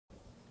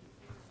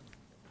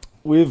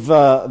We've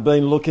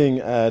been looking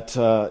at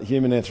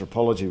human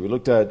anthropology. We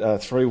looked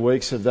at 3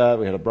 weeks of that.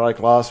 We had a break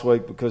last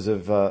week because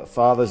of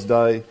Father's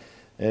Day.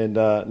 And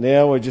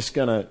now we're just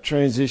going to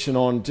transition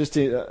on just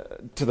to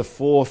the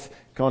fourth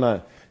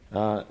kind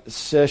of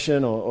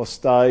session or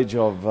stage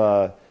of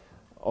our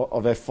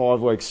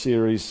 5-week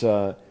series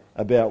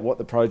about what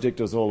the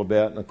project is all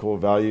about and the core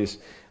values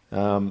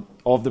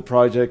of the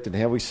project and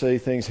how we see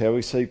things, how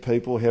we see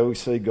people, how we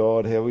see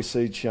God, how we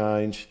see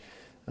change.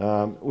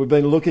 We've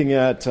been looking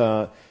at,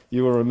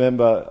 you will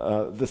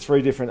remember, the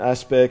 3 different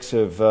aspects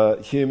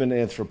of human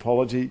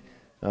anthropology.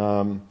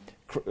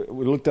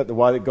 We looked at the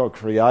way that God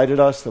created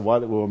us, the way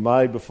that we were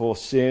made before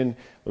sin.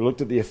 We looked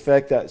at the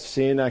effect that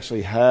sin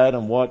actually had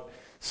and what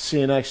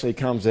sin actually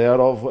comes out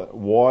of,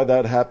 why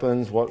that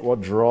happens, what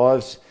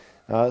drives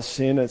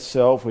sin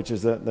itself, which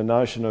is the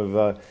notion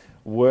of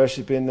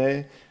worship in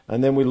there.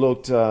 And then we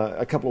looked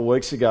a couple of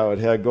weeks ago at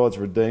how God's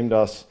redeemed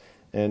us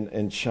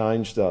and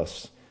changed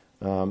us,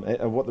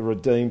 and what the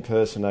redeemed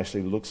person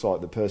actually looks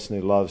like, the person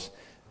who loves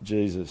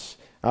Jesus.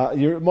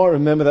 You might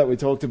remember that we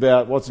talked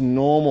about what's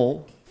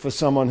normal for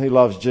someone who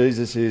loves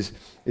Jesus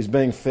is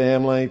being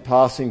family,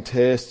 passing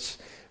tests,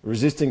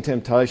 resisting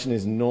temptation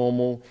is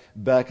normal,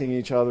 backing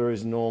each other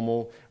is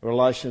normal,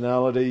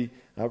 relationality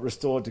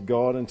restored to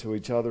God and to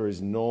each other is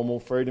normal,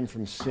 freedom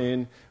from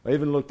sin. We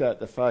even looked at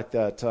the fact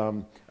that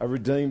a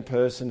redeemed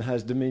person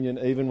has dominion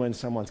even when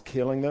someone's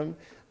killing them.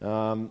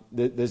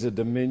 There's a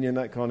dominion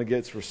that kind of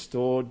gets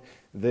restored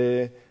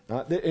there.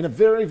 In a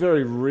very,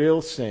 very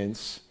real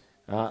sense,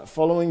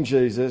 following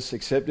Jesus,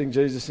 accepting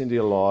Jesus into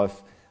your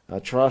life,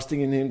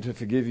 trusting in Him to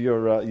forgive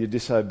your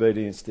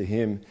disobedience to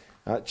Him,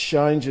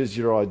 changes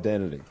your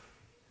identity.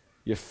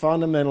 You're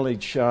fundamentally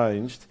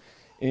changed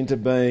into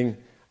being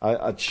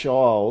a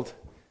child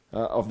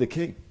of the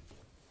King.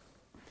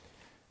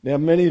 Now,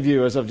 many of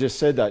you, as I've just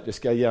said that,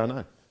 just go, yeah, I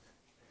know.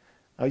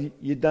 Oh,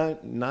 you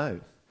don't know.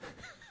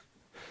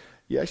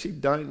 You actually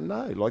don't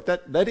know. Like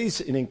that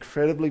is an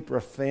incredibly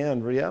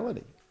profound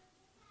reality.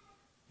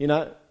 You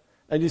know,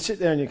 and you sit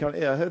there and you go,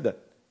 yeah, I heard that.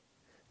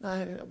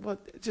 No,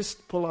 but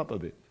just pull up a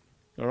bit.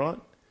 All right?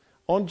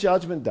 On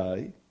Judgment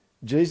Day,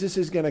 Jesus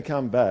is going to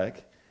come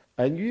back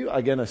and you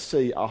are going to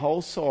see a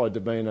whole side to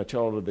being a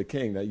child of the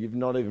King that you've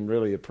not even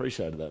really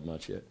appreciated that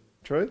much yet.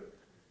 True?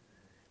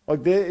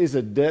 Like there is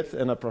a depth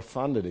and a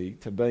profundity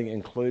to being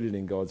included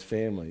in God's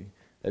family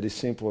that is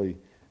simply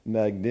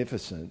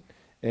magnificent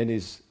and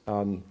is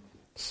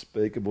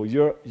unspeakable.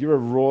 You're a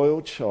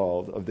royal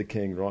child of the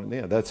King right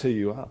now. That's who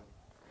you are.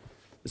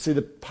 See,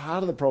 the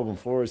part of the problem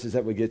for us is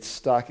that we get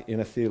stuck in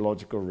a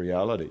theological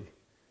reality.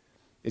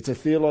 It's a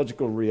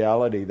theological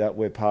reality that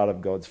we're part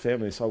of God's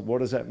family. So what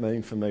does that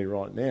mean for me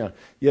right now?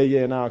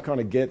 No, I kind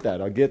of get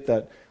that. I get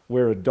that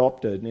we're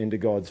adopted into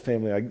God's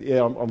family.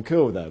 I'm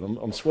cool with that.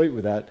 I'm sweet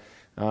with that.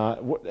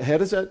 How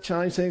does that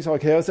change things?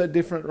 Like, how is that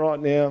different right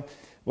now?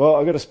 Well,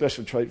 I've got a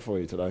special treat for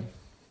you today.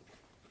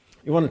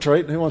 You want a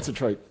treat? Who wants a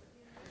treat?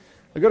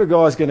 I've got a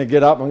guy who's going to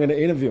get up. I'm going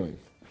to interview him.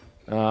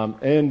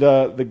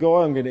 The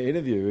guy I'm going to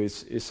interview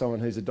is someone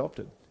who's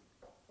adopted.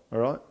 All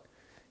right?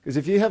 Because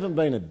if you haven't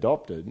been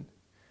adopted,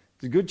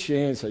 there's a good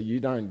chance that you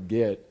don't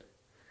get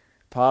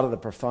part of the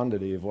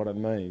profundity of what it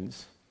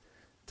means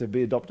to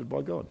be adopted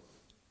by God.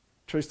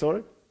 True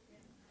story?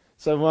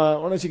 So why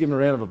don't you give him a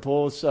round of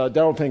applause.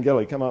 Daryl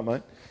Pengelly, come up,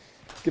 mate.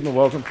 Give him a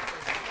welcome.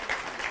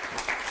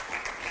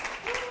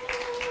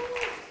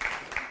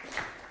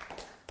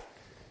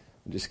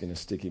 I'm just going to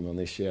stick him on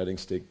this shouting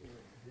stick.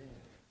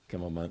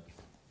 Come on, mate.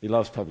 He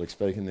loves public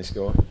speaking, this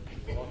guy.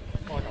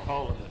 Like a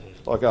hole in the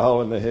head. Like a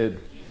hole in the head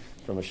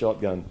from a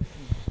shotgun.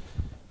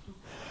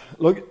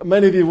 Look,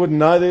 many of you wouldn't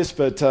know this,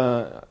 but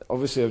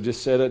obviously I've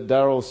just said it.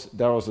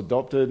 Daryl's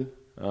adopted.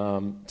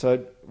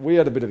 So we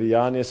had a bit of a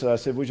yarn yesterday. I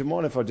said, would you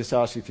mind if I just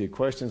ask you a few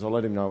questions? I'll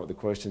let him know what the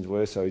questions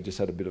were, so he just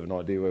had a bit of an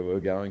idea where we were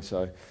going.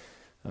 So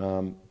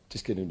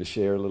just get him to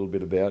share a little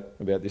bit about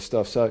this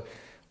stuff. So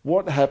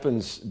what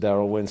happens,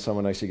 Daryl, when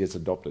someone actually gets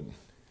adopted?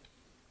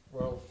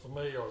 Well, for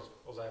me, I was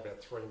only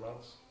about 3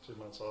 months, 2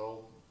 months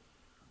old.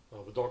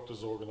 The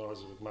doctors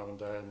organised it with Mum and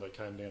Dad, and they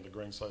came down to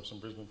Green Slopes in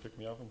Brisbane, picked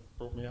me up and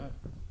brought me home.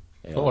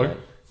 Yeah, hello.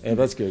 Yeah,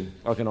 that's good.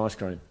 Like an ice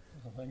cream.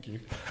 Oh, thank you.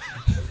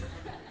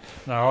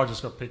 No, I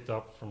just got picked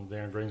up from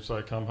down Green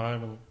Slope, come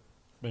home and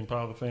been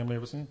part of the family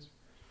ever since.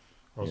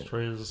 I was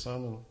treated as a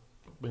son and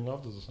been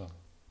loved as a son.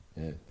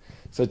 Yeah.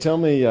 So tell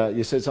me,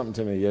 you said something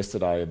to me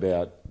yesterday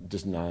about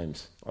just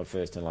names, like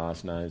first and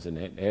last names, and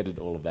how did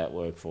all of that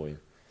work for you?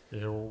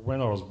 Yeah, well,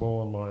 when I was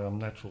born,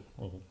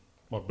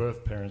 my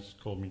birth parents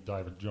called me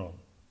David John.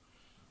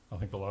 I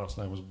think the last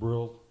name was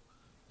Brill.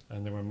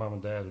 And then when Mum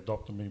and Dad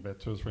adopted me about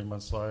 2 or 3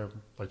 months later,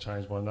 they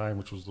changed my name,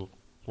 which was the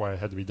way it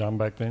had to be done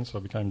back then, so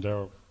I became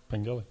Daryl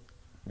Pengelly.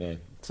 Yeah.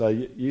 So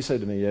you said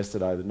to me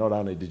yesterday that not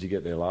only did you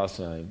get their last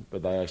name,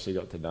 but they actually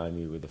got to name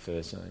you with the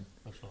first name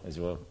as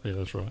well. Yeah,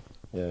 that's right.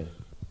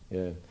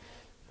 Yeah.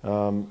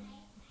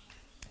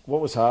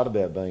 What was hard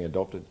about being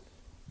adopted?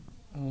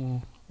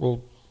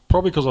 Well,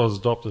 probably because I was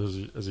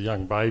adopted as a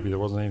young baby, there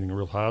wasn't anything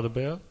real hard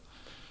about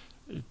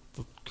it,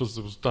 because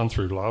it was done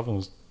through love and it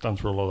was done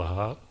through a lot of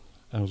heart,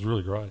 and it was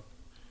really great.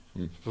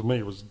 For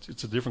me,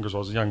 it's a different because I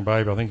was a young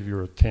baby. I think if you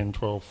were a 10,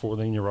 12,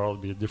 14-year-old,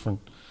 it'd be a different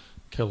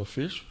kettle of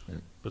fish. Yeah.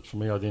 But for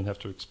me, I didn't have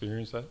to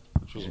experience that,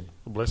 which was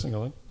a blessing,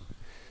 I think.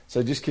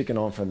 So just kicking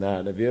on from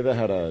that, have you ever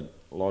had an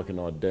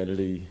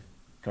identity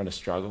kind of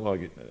struggle?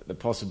 Like the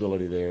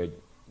possibility there,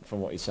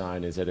 from what you're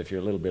saying, is that if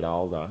you're a little bit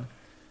older,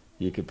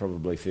 you could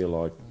probably feel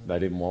like they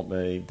didn't want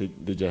me.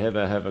 Did you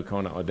ever have a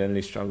kind of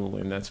identity struggle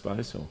in that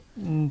space? Or?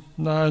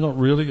 No, not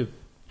really.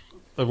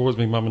 They've always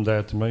been mum and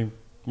dad to me.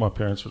 My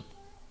parents are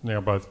now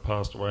both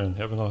passed away in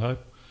heaven, I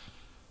hope.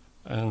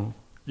 And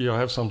I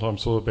have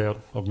sometimes thought about,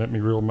 I've met my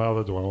real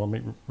mother, do I want to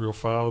meet my real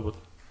father? But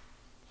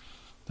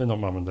they're not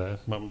mum and dad.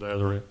 Mum and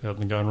dad are out in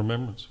the going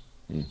remembrance.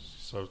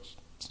 So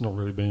it's not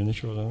really been an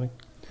issue, I don't think.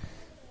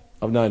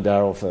 I've known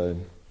Daryl for,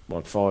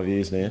 5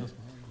 years now,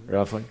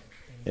 roughly.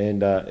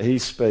 And he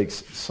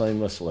speaks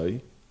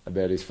seamlessly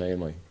about his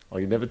family.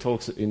 Like he never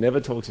talks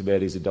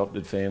about his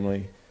adopted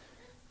family,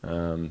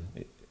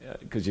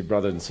 because your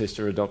brother and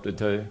sister are adopted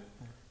too.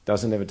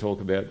 Doesn't ever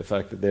talk about the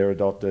fact that they're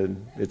adopted.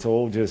 It's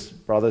all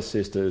just brothers,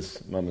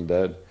 sisters, mum and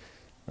dad.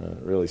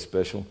 Really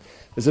special.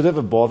 Has it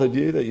ever bothered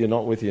you that you're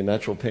not with your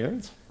natural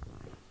parents?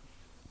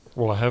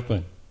 Well, I have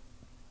been.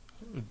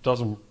 It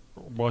doesn't.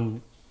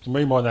 To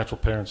me, my natural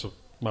parents are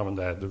mum and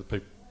dad.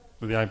 They're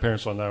the only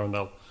parents I know, and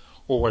they'll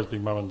always be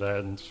mum and dad.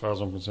 And as far as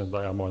I'm concerned,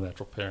 they are my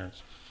natural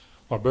parents.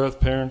 My birth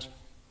parents.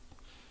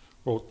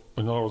 Well,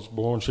 when I was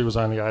born, she was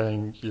only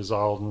 18 years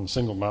old and a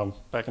single mum.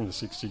 Back in the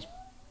 60s,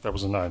 that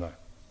was a no-no.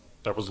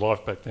 That was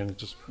life back then. It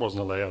just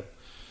wasn't allowed.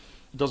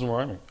 It doesn't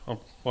worry me.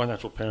 My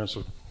natural parents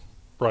have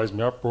raised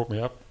me up, brought me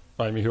up,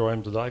 made me who I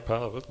am today,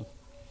 part of it.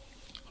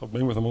 I've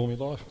been with them all my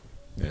life.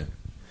 Yeah.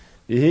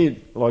 You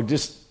hear,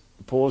 just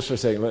pause for a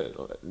second.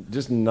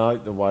 Just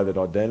note the way that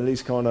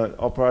identity's kind of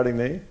operating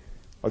there.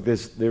 Like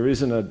there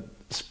isn't a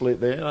split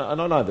there.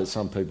 And I know that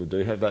some people do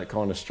have that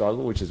kind of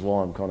struggle, which is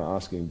why I'm kind of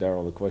asking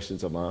Daryl the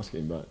questions I'm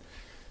asking. But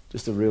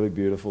just a really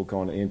beautiful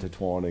kind of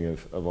intertwining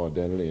of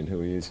identity and who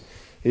he is.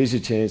 Here's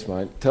your chance,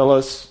 mate. Tell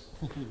us.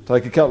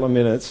 Take a couple of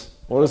minutes.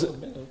 What is it?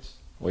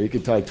 Well, you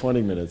could take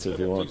 20 minutes if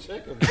you want. 2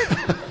 seconds.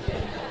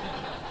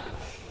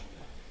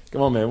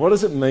 Come on, man. What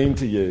does it mean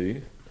to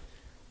you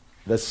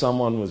that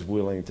someone was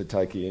willing to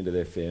take you into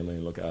their family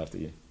and look after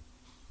you?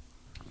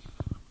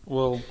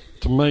 Well,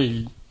 to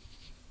me,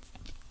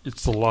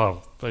 it's the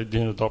love. They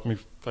didn't adopt me.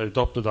 They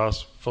adopted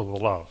us for the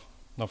love,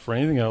 not for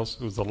anything else.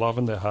 It was the love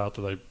in their heart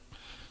that they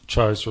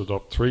chose to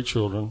adopt 3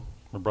 children,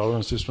 my brother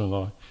and sister and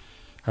I,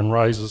 and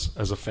raise us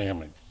as a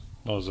family.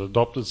 Not as an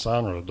adopted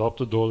son or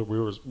adopted daughter. We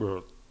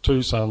were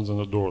 2 sons and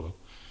a daughter.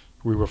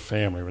 We were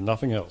family. We were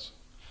nothing else.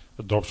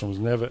 Adoption was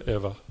never,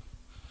 ever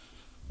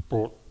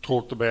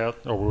talked about,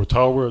 or we were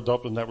told we were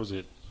adopted and that was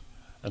it.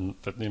 And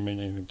that didn't mean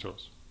anything to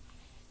us.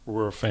 We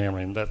were a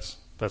family, and that's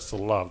the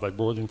love. They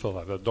brought into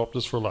love. They adopted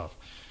us for love.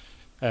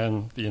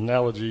 And the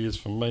analogy is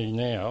for me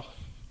now,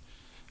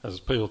 as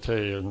people tell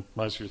you, and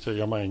most of you tell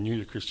you I'm only new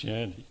to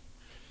Christianity,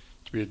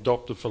 to be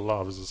adopted for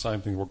love is the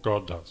same thing what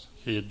God does.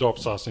 He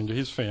adopts us into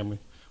his family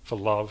for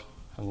love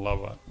and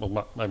love.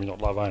 Well, maybe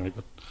not love only,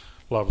 but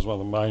love is one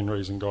of the main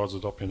reasons God's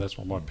adopted me. That's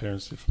what my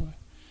parents did for me.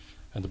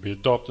 And to be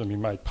adopted and be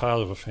made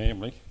part of a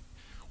family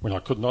when I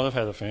could not have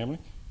had a family,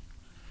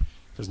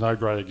 there's no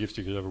greater gift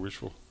you could ever wish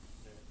for.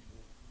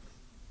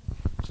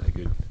 So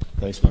good.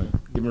 Thanks, mate.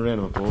 Give him a round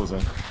of applause,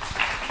 eh?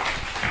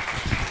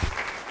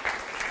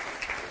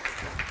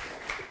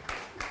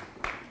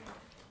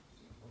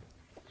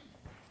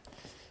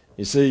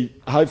 You see,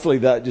 hopefully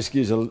that just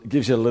gives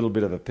you a little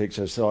bit of a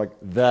picture. So like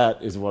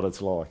that is what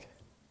it's like.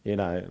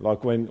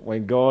 Like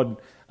when God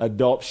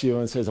adopts you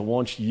and says, I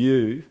want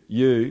you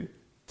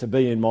to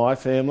be in my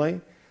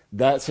family,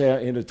 that's how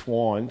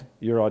intertwined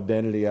your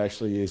identity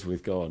actually is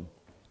with God.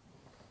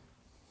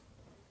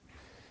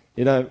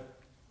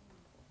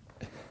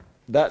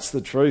 That's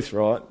the truth,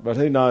 right? But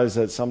who knows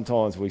that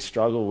sometimes we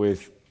struggle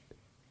with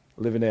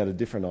living out a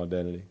different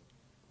identity.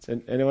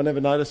 Anyone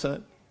ever notice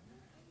that?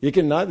 You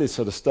can know this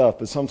sort of stuff,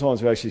 but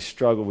sometimes we actually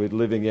struggle with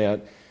living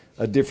out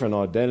a different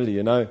identity.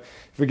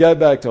 If we go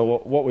back to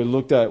what we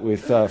looked at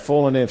with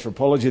fallen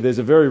anthropology, there's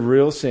a very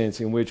real sense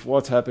in which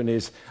what's happened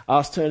is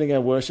us turning our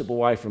worship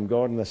away from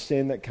God, and the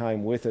sin that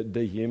came with it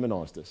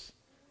dehumanised us.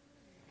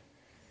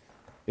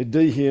 It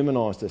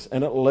dehumanised us,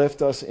 and it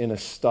left us in a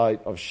state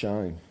of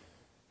shame.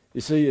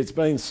 You see, it's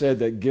been said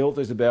that guilt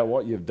is about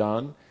what you've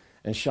done,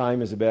 and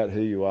shame is about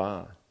who you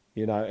are.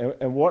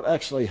 And what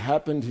actually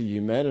happened to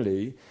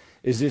humanity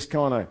is this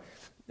kind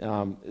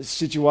of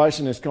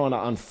situation has kind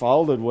of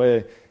unfolded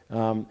where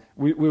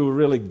we were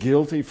really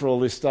guilty for all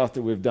this stuff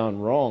that we've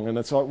done wrong. And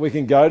it's like we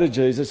can go to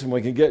Jesus and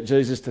we can get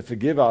Jesus to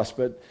forgive us,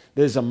 but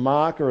there's a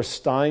mark or a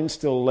stain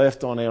still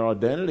left on our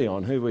identity,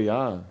 on who we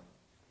are.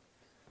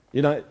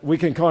 We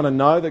can kind of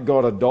know that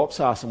God adopts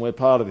us and we're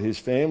part of his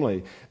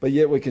family, but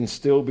yet we can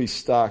still be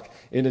stuck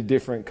in a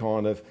different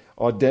kind of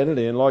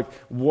identity. And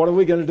what are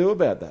we going to do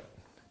about that?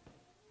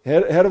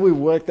 How do we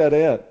work that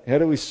out? How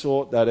do we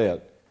sort that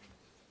out?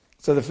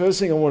 So the first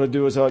thing I want to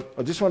do is I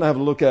just want to have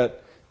a look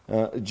at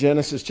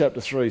Genesis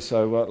chapter 3.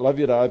 So I'd love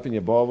you to open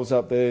your Bibles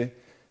up there.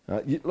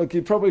 You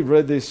probably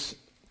read this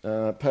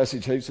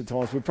passage heaps of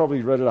times. We've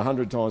probably read it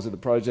 100 times at the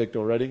project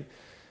already.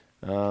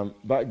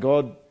 But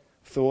God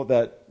thought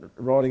that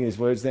writing his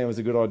words down was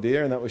a good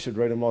idea and that we should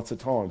read them lots of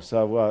times.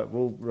 So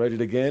we'll read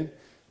it again.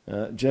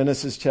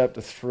 Genesis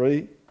chapter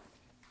 3.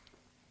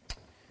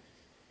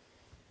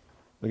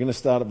 We're going to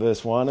start at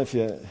verse 1. If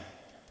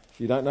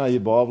you don't know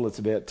your Bible, it's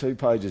about 2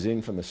 pages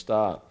in from the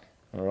start.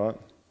 All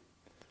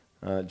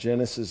right?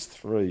 Genesis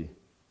 3.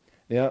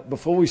 Now,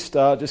 before we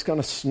start, just going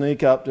to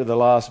sneak up to the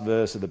last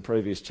verse of the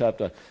previous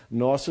chapter.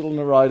 Nice little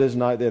narrator's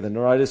note there. The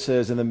narrator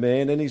says, and the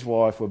man and his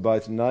wife were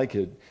both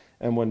naked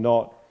and were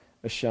not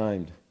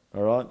ashamed.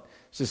 All right?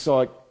 It's just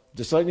like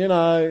you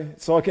know,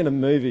 it's like in a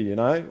movie, you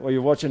know, where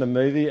you're watching a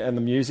movie and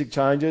the music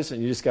changes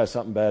and you just go,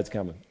 something bad's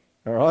coming.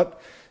 All right?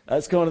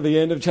 That's kind of the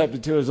end of chapter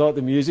 2. It's like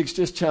the music's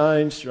just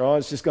changed, right?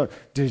 It's just gone,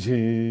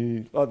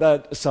 like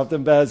that,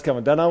 something bad's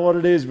coming. Don't know what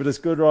it is, but it's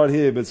good right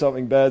here, but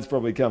something bad's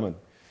probably coming.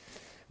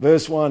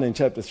 Verse 1 in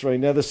chapter 3.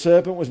 Now the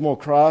serpent was more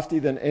crafty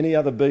than any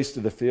other beast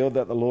of the field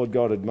that the Lord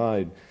God had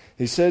made.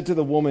 He said to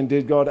the woman,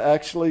 did God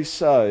actually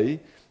say,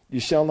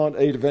 you shall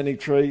not eat of any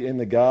tree in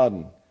the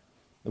garden?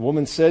 The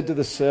woman said to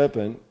the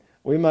serpent,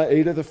 we may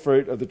eat of the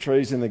fruit of the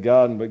trees in the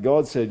garden, but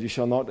God said, you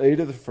shall not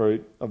eat of the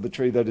fruit of the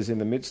tree that is in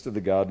the midst of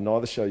the garden,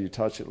 neither shall you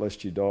touch it,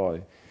 lest you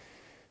die.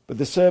 But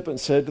the serpent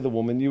said to the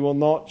woman, you will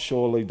not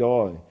surely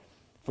die.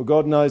 For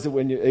God knows that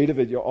when you eat of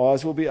it, your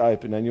eyes will be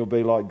open, and you'll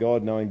be like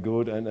God, knowing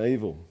good and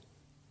evil.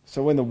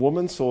 So when the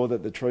woman saw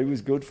that the tree was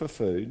good for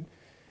food,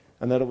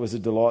 and that it was a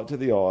delight to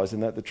the eyes,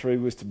 and that the tree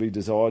was to be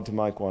desired to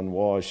make one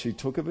wise, she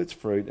took of its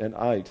fruit and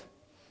ate.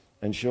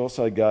 And she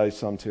also gave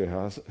some to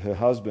her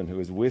husband who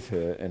was with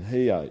her, and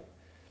he ate.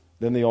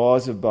 Then the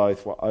eyes of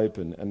both were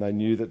open, and they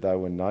knew that they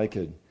were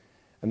naked.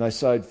 And they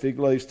sewed fig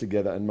leaves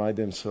together and made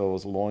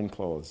themselves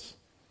loincloths.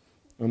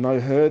 And they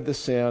heard the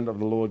sound of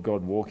the Lord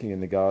God walking in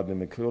the garden in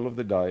the cool of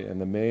the day,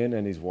 and the man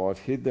and his wife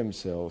hid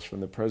themselves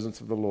from the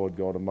presence of the Lord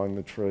God among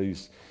the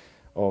trees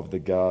of the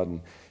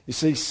garden. You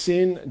see,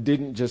 sin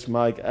didn't just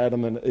make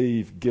Adam and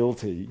Eve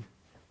guilty,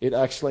 it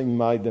actually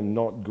made them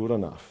not good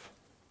enough.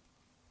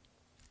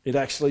 It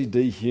actually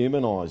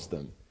dehumanized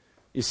them.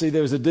 You see,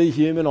 there was a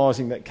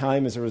dehumanizing that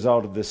came as a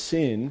result of the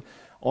sin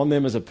on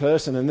them as a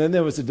person, and then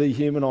there was a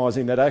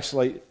dehumanizing that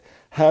actually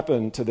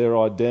happened to their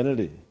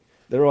identity.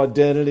 Their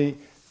identity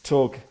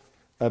took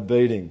a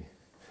beating.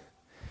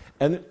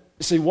 And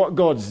see, what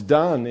God's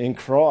done in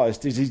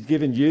Christ is he's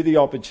given you the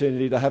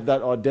opportunity to have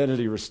that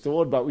identity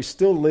restored, but we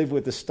still live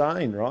with the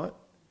stain, right?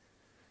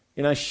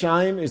 You know,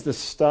 shame is the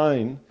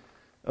stain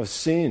of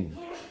sin.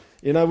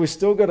 You know, we've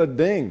still got a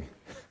ding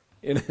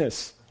in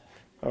us,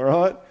 all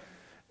right?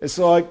 It's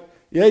like,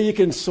 yeah, you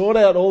can sort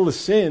out all the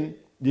sin,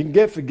 you can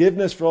get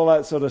forgiveness for all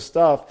that sort of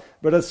stuff,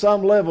 but at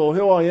some level,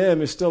 who I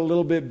am is still a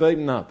little bit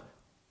beaten up,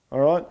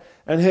 all right?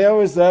 And how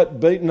is that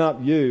beaten up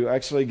you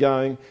actually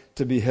going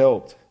to be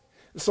helped?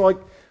 It's like,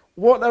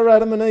 what are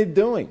Adam and Eve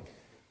doing?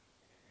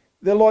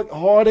 They're like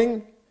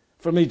hiding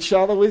from each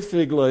other with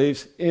fig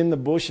leaves in the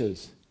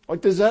bushes.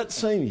 Like, does that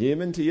seem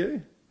human to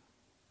you?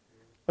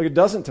 Like, it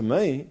doesn't to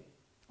me.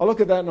 I look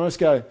at that and I just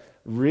go,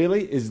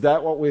 really? Is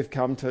that what we've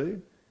come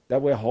to?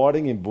 That we're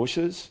hiding in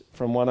bushes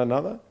from one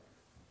another?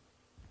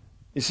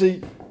 You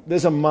see,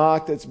 there's a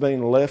mark that's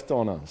been left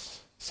on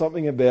us.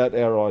 Something about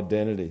our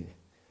identity.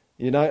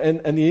 You know,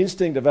 and the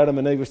instinct of Adam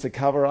and Eve was to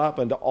cover up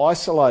and to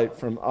isolate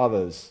from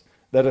others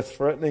that are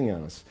threatening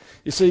us.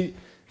 You see,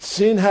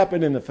 sin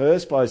happened in the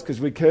first place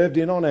because we curved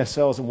in on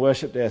ourselves and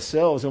worshipped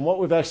ourselves. And what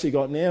we've actually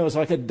got now is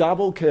like a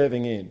double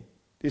curving in. Do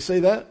you see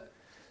that?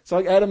 It's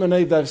like Adam and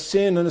Eve, they've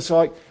sinned, and it's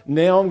like,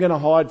 now I'm going to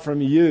hide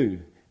from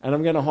you, and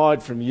I'm going to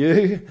hide from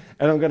you,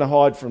 and I'm going to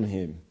hide from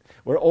him.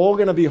 We're all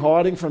going to be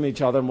hiding from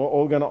each other, and we're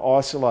all going to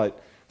isolate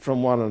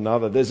from one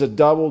another. There's a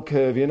double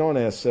curve in on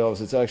ourselves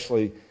that's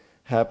actually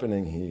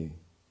happening here.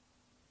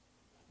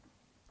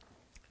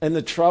 And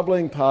the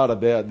troubling part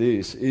about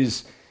this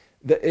is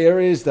the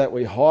areas that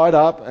we hide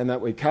up and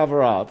that we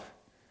cover up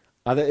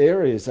are the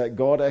areas that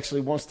God actually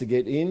wants to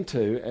get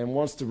into and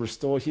wants to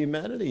restore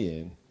humanity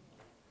in.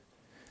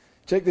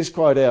 Check this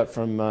quote out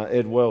from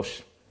Ed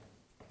Welsh.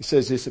 He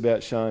says this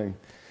about shame.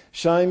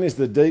 Shame is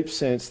the deep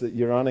sense that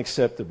you're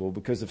unacceptable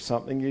because of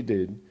something you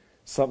did,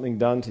 something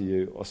done to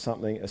you, or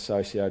something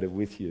associated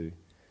with you.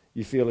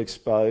 You feel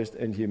exposed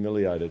and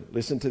humiliated.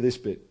 Listen to this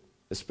bit,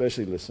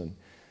 especially listen.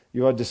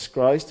 You are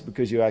disgraced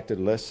because you acted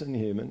less than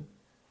human,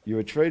 you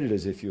were treated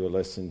as if you were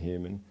less than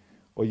human,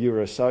 or you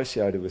were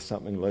associated with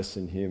something less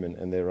than human,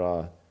 and there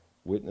are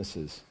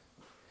witnesses.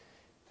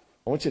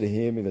 I want you to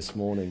hear me this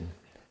morning.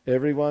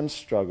 Everyone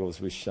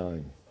struggles with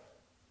shame.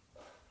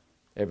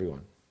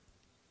 Everyone.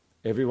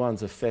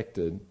 Everyone's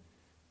affected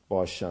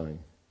by shame.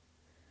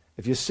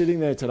 If you're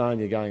sitting there today and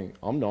you're going,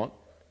 I'm not,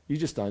 you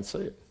just don't see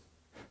it.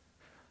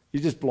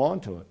 You're just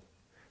blind to it.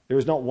 There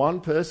is not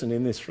one person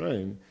in this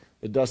room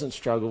that doesn't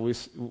struggle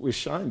with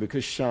shame,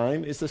 because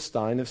shame is the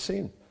stain of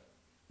sin.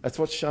 That's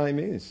what shame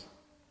is.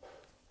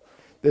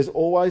 There's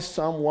always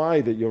some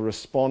way that you're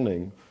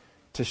responding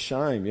to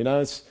shame. You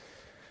know,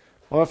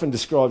 I often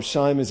describe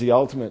shame as the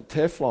ultimate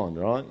Teflon,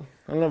 right?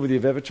 I don't know whether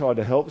you've ever tried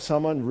to help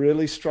someone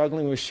really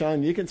struggling with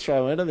shame. You can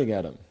throw anything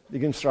at them. You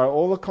can throw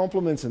all the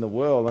compliments in the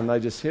world and they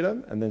just hit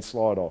them and then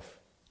slide off.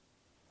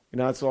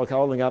 It's like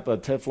holding up a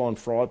Teflon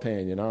fry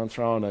pan, and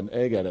throwing an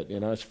egg at it,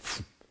 it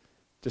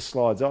just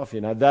slides off.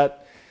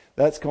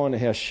 That's kind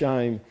of how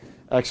shame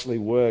actually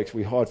works.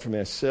 We hide from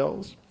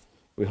ourselves,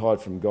 we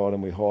hide from God,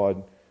 and we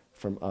hide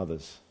from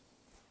others.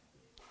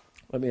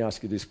 Let me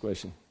ask you this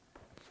question.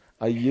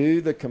 Are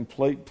you the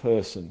complete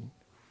person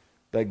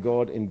that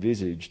God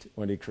envisaged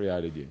when he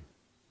created you?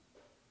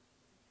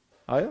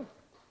 Are you?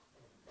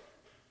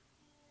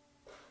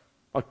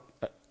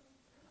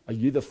 Are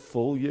you the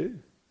full you?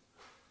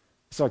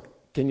 It's like,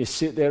 can you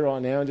sit there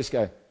right now and just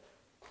go,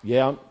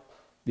 I'm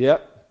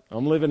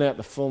living out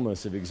the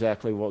fullness of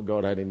exactly what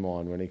God had in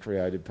mind when he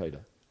created Peter?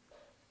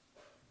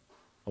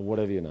 Or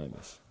whatever your name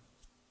is.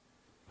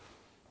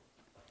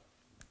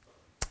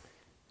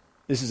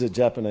 This is a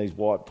Japanese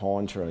white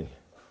pine tree.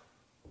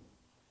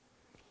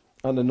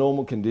 Under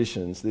normal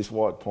conditions, this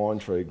white pine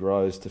tree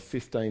grows to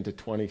 15 to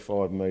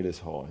 25 metres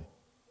high.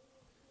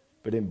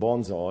 But in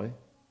bonsai, it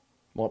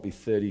might be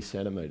 30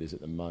 centimetres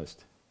at the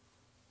most.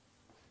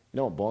 You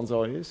know what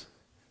bonsai is?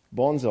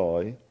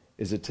 Bonsai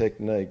is a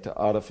technique to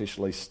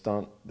artificially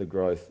stunt the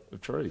growth of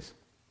trees.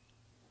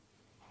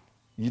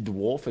 You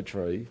dwarf a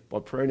tree by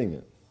pruning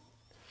it.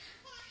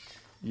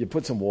 You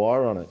put some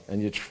wire on it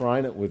and you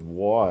train it with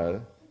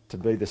wire to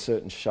be the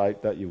certain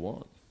shape that you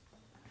want.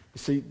 You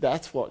see,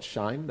 that's what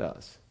shame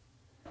does.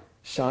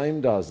 Shame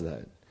does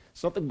that.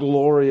 It's not the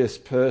glorious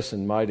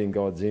person made in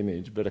God's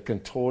image, but a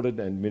contorted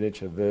and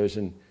miniature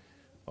version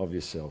of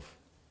yourself.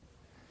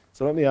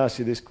 So let me ask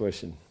you this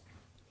question.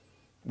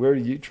 Where are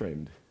you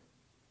trimmed?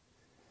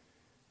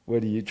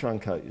 Where do you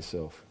truncate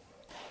yourself?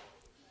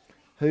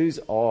 Whose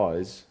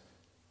eyes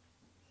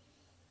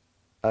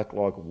act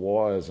like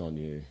wires on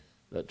you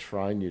that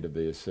train you to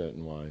be a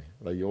certain way?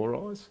 Are they your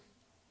eyes?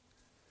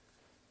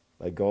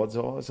 Are they God's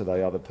eyes? Are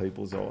they other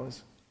people's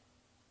eyes?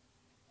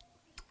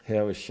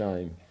 How has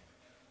shame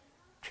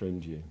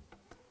trimmed you?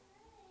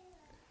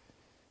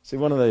 See,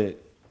 one of the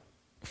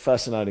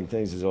fascinating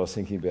things as I was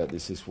thinking about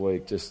this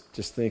week, just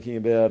thinking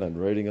about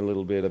and reading a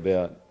little bit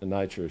about the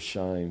nature of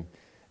shame,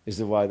 is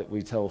the way that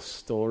we tell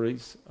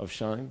stories of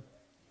shame.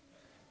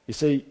 You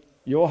see,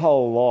 your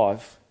whole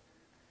life,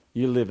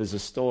 you live as a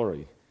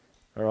story,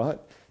 all right?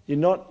 You're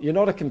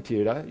not a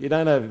computer. You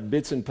don't have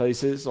bits and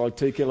pieces like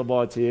 2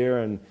 kilobytes here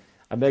and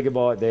a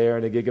megabyte there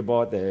and a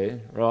gigabyte there,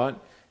 right?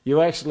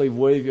 You actually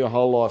weave your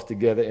whole life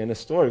together in a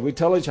story. We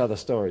tell each other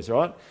stories,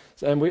 right?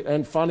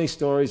 And funny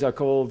stories are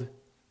called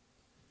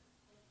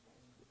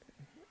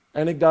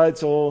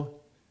anecdotes or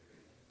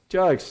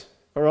jokes,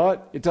 all right?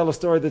 You tell a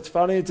story that's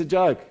funny, it's a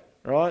joke,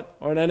 all right?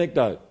 Or an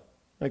anecdote,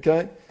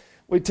 okay?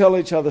 We tell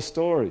each other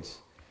stories.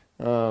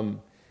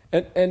 And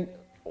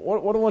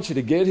what I want you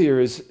to get here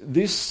is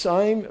this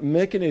same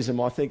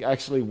mechanism, I think,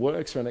 actually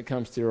works when it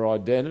comes to your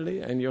identity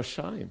and your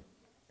shame.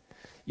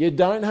 You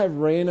don't have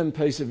random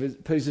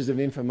pieces of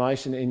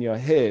information in your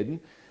head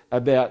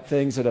about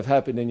things that have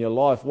happened in your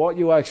life. What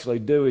you actually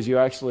do is you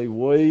actually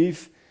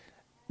weave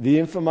the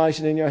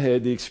information in your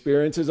head, the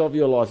experiences of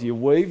your life, you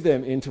weave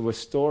them into a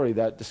story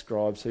that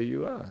describes who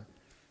you are,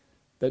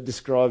 that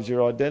describes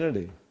your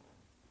identity.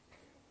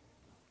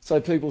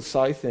 So people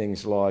say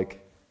things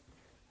like,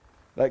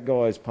 that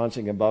guy is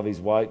punching above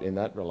his weight in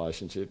that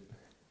relationship.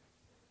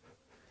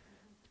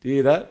 Do you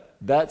hear that?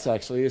 That's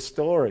actually a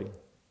story.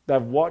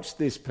 They've watched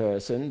this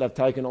person, they've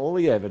taken all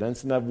the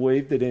evidence and they've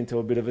weaved it into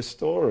a bit of a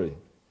story.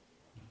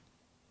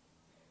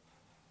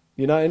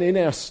 And in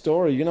our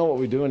story, what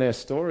we do in our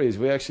story is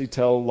we actually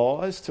tell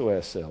lies to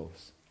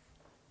ourselves.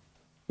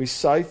 We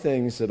say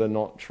things that are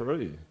not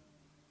true.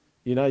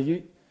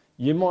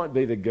 You might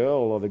be the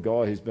girl or the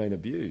guy who's been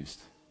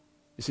abused.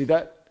 You see,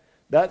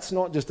 that's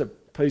not just a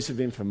piece of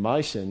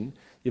information.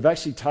 You've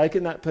actually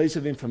taken that piece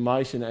of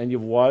information and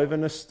you've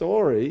woven a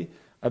story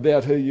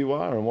about who you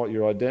are and what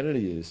your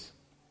identity is.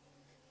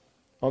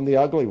 I'm the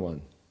ugly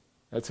one.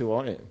 That's who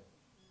I am.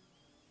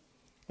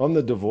 I'm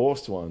the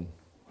divorced one.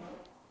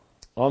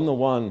 I'm the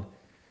one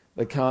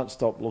that can't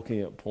stop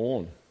looking at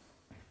porn.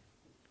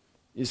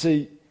 You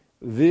see,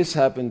 this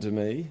happened to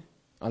me,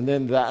 and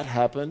then that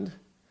happened,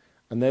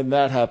 and then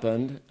that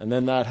happened, and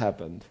then that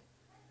happened.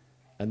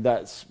 And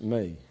that's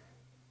me.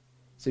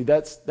 See,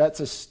 that's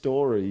a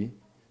story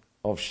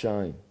of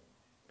shame.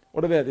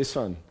 What about this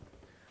one?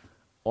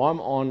 I'm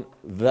on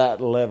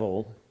that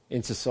level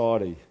in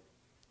society.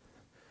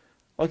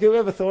 Like, who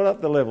ever thought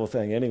up the level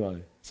thing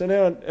anyway? Has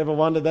anyone ever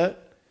wondered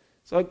that?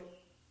 It's like,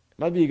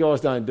 maybe you guys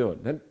don't do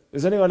it.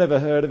 Has anyone ever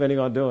heard of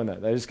anyone doing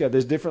that? They just go,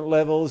 there's different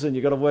levels and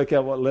you've got to work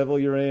out what level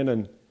you're in.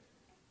 And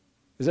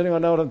does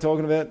anyone know what I'm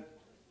talking about?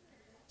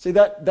 See,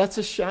 that's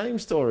a shame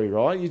story,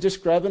 right? You're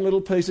just grabbing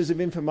little pieces of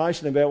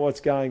information about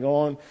what's going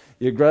on.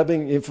 You're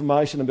grabbing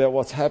information about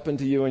what's happened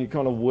to you and you're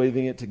kind of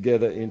weaving it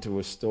together into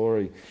a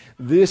story.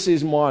 This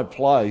is my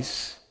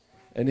place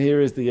and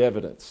here is the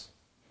evidence.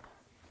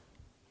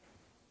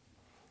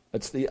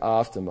 It's the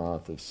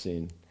aftermath of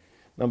sin.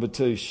 Number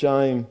 2,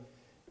 shame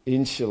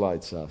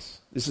insulates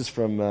us. This is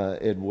from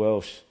Ed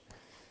Welsh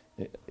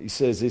He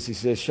says this, he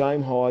says,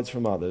 shame hides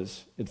from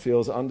others, it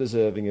feels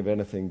undeserving of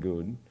anything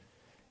good,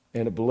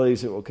 and it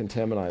believes it will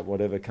contaminate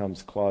whatever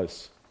comes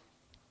close.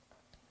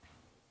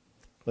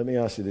 Let me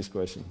ask you this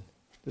question.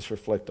 Just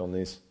reflect on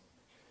this.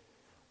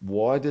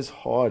 Why does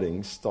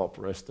hiding stop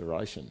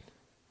restoration?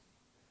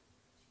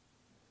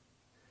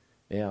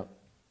 Now,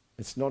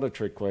 it's not a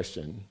trick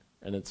question,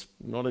 and it's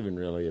not even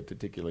really a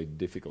particularly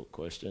difficult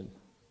question,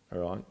 all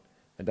right?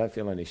 And don't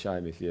feel any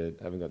shame if you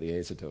haven't got the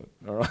answer to it,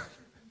 all right?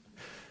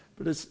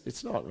 But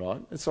it's not, right?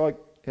 It's like,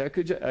 how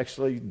could you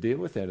actually deal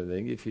with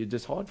anything if you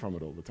just hide from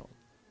it all the time?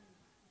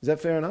 Is that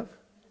fair enough?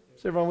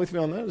 Is everyone with me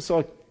on that? It's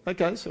like,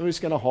 okay, so who's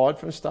going to hide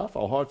from stuff?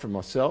 I'll hide from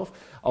myself.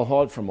 I'll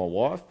hide from my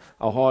wife.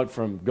 I'll hide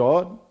from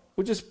God.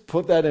 We'll just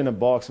put that in a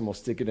box and we'll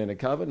stick it in a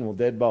cupboard and we'll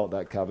deadbolt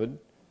that cupboard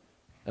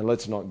and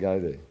let's not go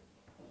there.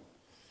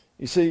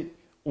 You see,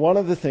 one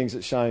of the things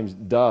that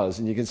shame does,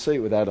 and you can see it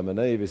with Adam and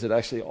Eve, is it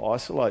actually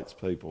isolates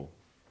people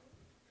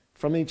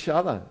from each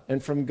other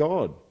and from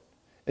God.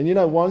 And you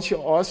know, once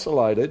you're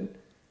isolated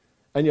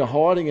and you're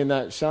hiding in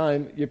that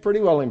shame, you're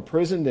pretty well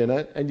imprisoned in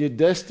it, and you're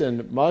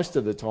destined most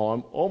of the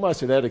time,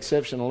 almost without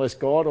exception, unless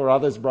God or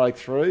others break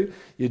through,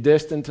 you're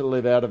destined to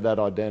live out of that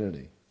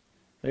identity.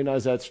 Who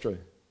knows that's true?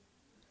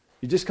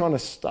 You're just kind of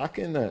stuck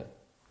in that.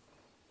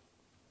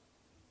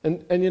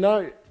 And you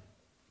know,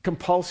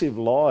 compulsive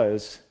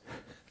liars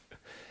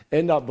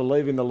end up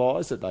believing the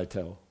lies that they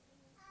tell.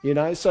 You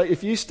know, so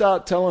if you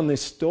start telling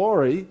this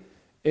story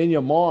in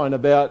your mind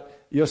about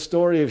your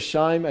story of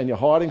shame, and you're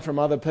hiding from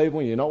other people,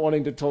 and you're not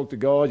wanting to talk to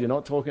God, you're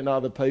not talking to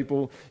other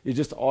people, you're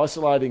just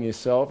isolating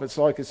yourself, it's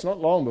like it's not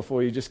long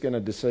before you're just going to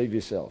deceive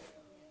yourself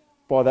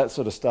by that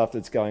sort of stuff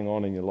that's going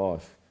on in your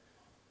life.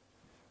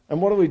 And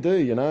what do?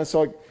 You know, it's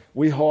like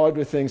we hide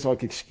with things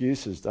like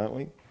excuses, don't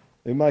we?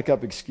 We make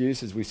up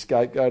excuses, we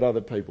scapegoat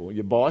other people.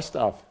 You buy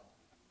stuff,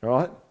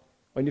 right?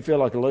 When you feel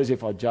like a loser,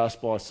 if I just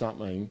buy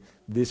something,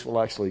 this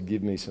will actually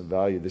give me some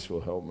value, this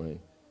will help me.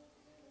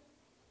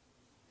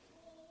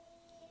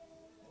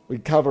 We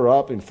cover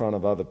up in front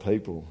of other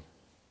people.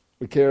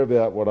 We care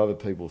about what other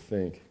people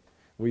think.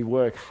 We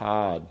work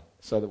hard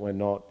so that we're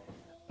not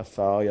a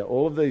failure.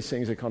 All of these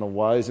things are kind of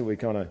ways that we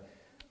kind of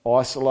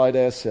isolate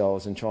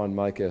ourselves and try and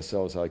make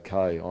ourselves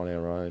okay on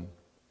our own.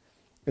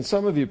 And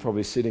some of you are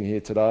probably sitting here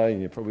today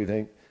and you probably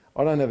think,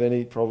 I don't have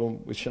any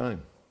problem with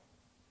shame.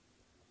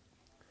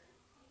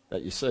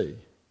 That you see.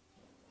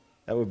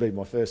 That would be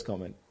my first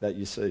comment, that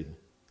you see.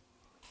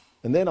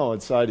 And then I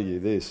would say to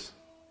you this.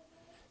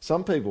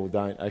 Some people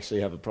don't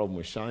actually have a problem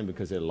with shame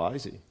because they're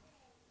lazy.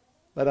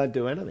 They don't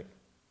do anything.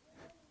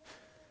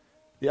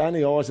 The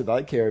only eyes that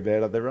they care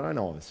about are their own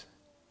eyes.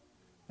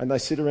 And they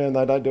sit around and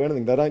they don't do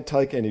anything. They don't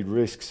take any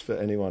risks for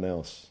anyone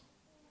else.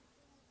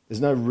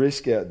 There's no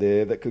risk out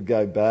there that could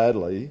go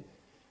badly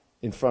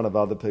in front of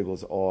other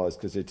people's eyes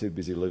because they're too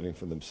busy living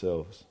for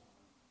themselves.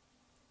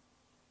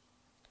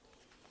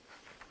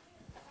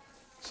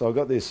 So I've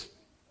got this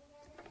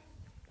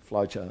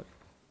flowchart,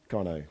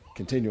 kind of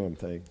continuum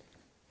thing.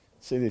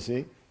 See this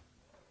here?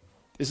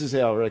 This is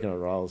how I reckon it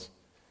rolls.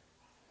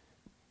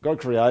 God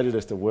created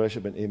us to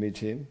worship and image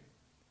him.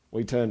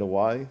 We turned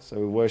away, so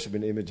we worship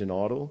an image and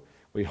idol.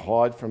 We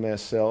hide from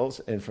ourselves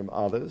and from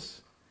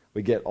others.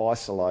 We get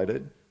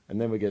isolated,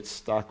 and then we get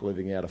stuck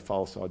living out a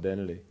false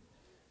identity.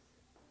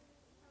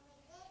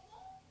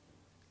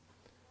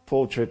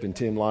 Paul Tripp and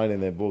Tim Lane in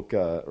their book,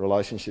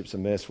 Relationships, A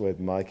Mess Worth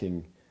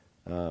Making,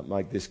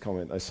 make this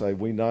comment. They say,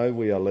 we know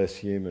we are less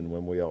human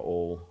when we are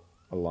all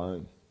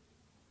alone.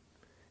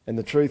 And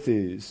the truth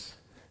is,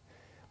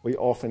 we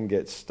often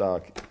get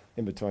stuck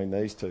in between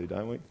these two,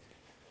 don't we?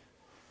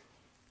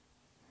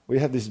 We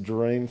have this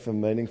dream for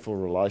meaningful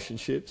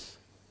relationships.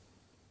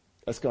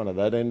 That's kind of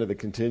that end of the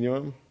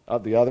continuum.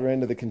 Up the other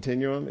end of the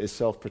continuum is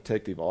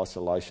self-protective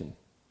isolation.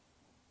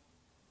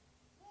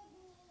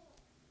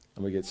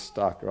 And we get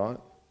stuck, right?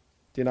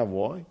 Do you know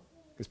why?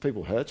 Because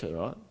people hurt you,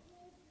 right?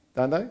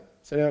 Don't they?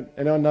 So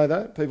anyone know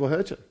that? People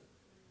hurt you.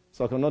 It's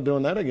like, I'm not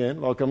doing that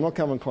again. Like, I'm not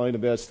coming clean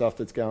about stuff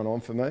that's going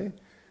on for me.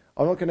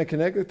 I'm not going to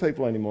connect with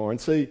people anymore.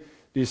 And see,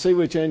 do you see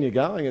which end you're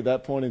going at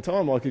that point in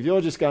time? Like, if you're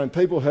just going,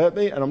 people hurt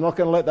me, and I'm not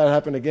going to let that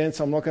happen again,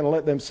 so I'm not going to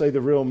let them see the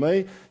real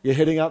me, you're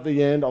heading up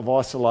the end of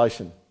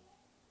isolation.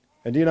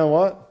 And do you know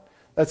what?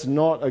 That's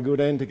not a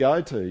good end to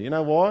go to. You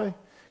know why?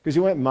 Because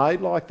you weren't made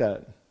like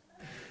that.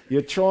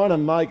 You're trying to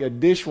make a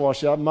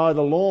dishwasher mow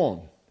the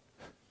lawn.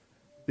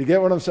 You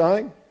get what I'm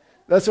saying?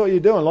 That's what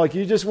you're doing. Like,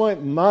 you just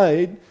weren't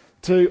made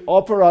to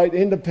operate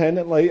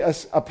independently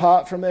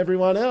apart from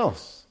everyone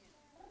else.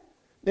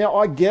 Now,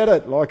 I get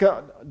it. Like,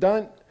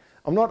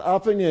 I'm not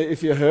upping you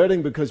if you're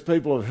hurting because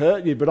people have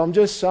hurt you, but I'm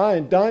just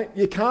saying,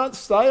 you can't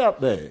stay up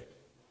there.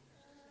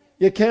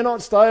 You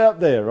cannot stay up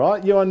there,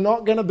 right? You are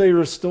not going to be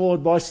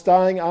restored by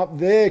staying up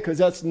there because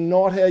that's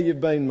not how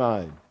you've been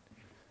made.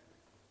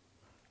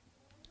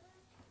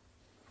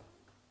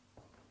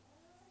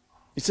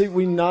 You see,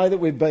 we know that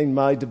we've been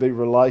made to be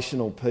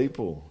relational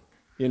people,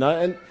 you know,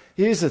 and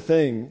here's the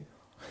thing.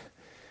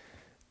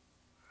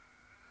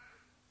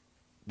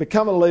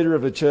 Become a leader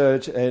of a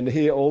church and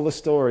hear all the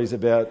stories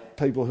about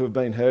people who have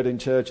been hurt in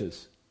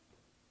churches.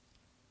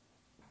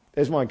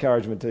 There's my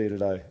encouragement to you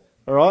today.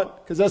 All right?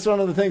 Because that's one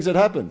of the things that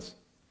happens.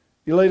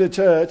 You lead a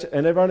church,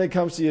 and everyone who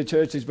comes to your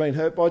church who's been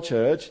hurt by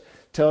church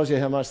tells you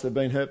how much they've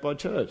been hurt by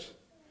church.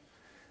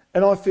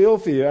 And I feel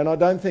for you, and I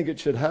don't think it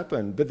should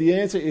happen. But the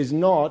answer is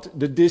not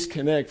to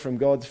disconnect from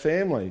God's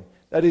family.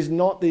 That is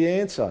not the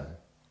answer.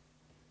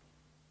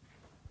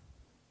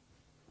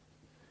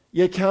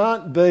 You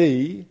can't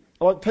be,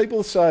 like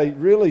people say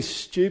really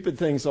stupid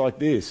things like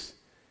this.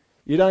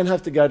 You don't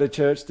have to go to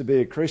church to be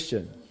a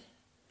Christian.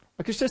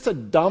 Like, it's just a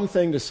dumb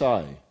thing to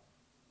say.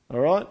 All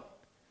right?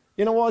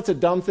 You know why it's a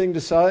dumb thing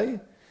to say?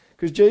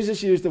 Because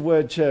Jesus used the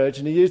word church,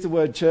 and he used the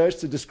word church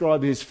to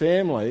describe his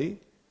family.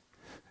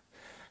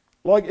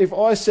 Like, if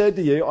I said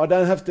to you, I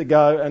don't have to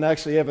go and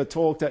actually ever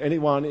talk to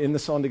anyone in the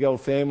Sondergeld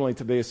family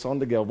to be a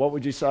Sondergeld, what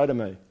would you say to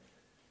me?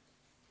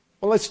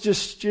 Well, that's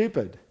just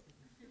stupid.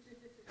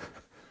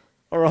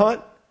 All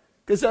right?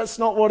 Because that's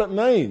not what it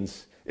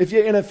means. If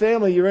you're in a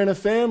family, you're in a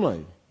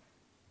family.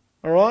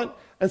 All right?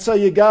 And so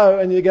you go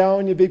and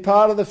you be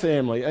part of the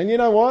family. And you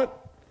know what?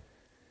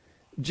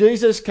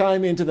 Jesus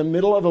came into the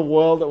middle of a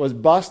world that was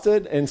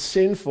busted and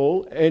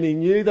sinful, and he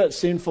knew that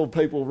sinful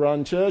people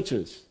run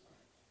churches.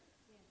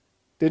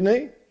 Didn't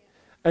he?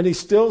 And he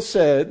still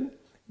said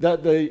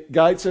that the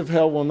gates of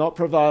hell will not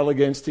prevail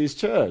against his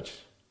church.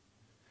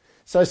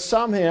 So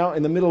somehow,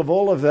 in the middle of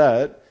all of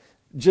that,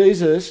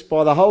 Jesus,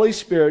 by the Holy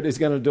Spirit, is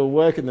going to do a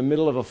work in the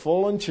middle of a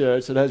fallen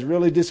church that has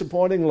really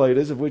disappointing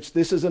leaders, of which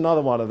this is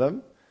another one of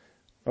them.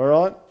 All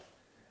right?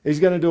 He's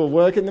going to do a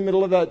work in the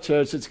middle of that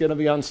church that's going to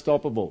be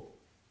unstoppable.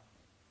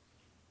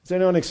 Is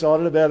anyone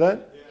excited about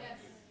that?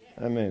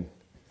 Yes. Amen.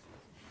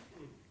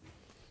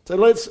 So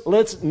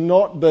let's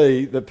not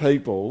be the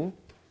people.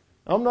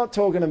 I'm not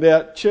talking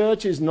about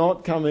church is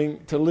not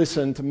coming to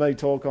listen to me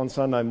talk on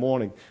Sunday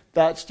morning.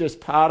 That's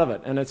just part of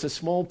it, and it's a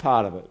small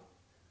part of it.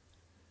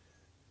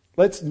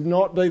 Let's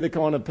not be the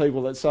kind of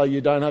people that say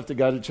you don't have to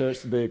go to church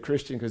to be a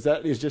Christian, because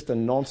that is just a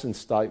nonsense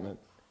statement.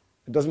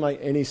 It doesn't make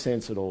any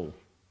sense at all.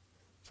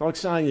 It's like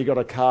saying you've got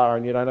a car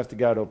and you don't have to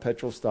go to a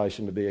petrol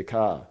station to be a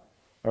car.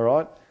 All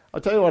right?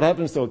 I'll tell you what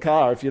happens to a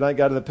car if you don't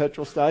go to the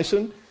petrol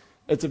station.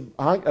 It's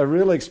a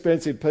really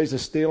expensive piece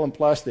of steel and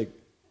plastic,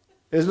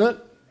 isn't it?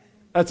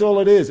 That's all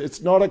it is.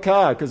 It's not a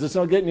car because it's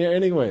not getting you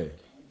anywhere.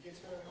 It gets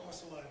very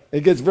isolating.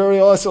 It gets very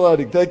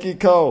isolating. Thank you,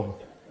 Cole.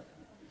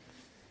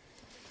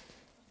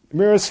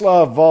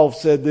 Miroslav Volf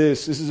said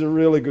this. This is a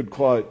really good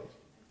quote.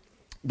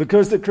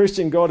 Because the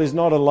Christian God is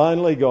not a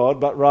lonely God,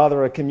 but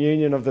rather a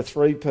communion of the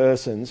three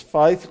persons,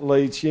 faith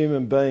leads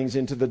human beings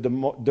into the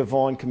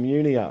divine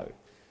communio.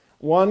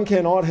 One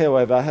cannot,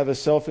 however, have a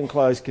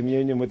self-enclosed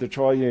communion with the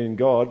triune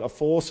God, a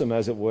foursome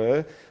as it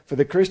were, for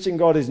the Christian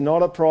God is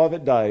not a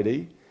private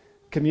deity.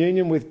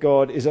 Communion with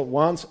God is at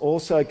once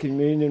also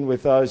communion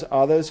with those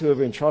others who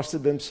have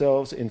entrusted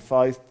themselves in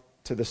faith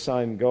to the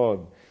same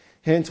God.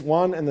 Hence,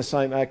 one and the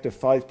same act of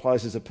faith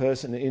places a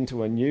person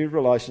into a new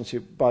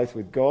relationship both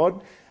with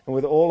God and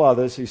with all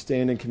others who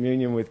stand in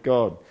communion with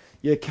God.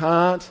 You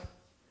can't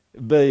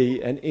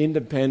be an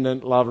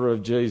independent lover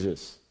of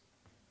Jesus.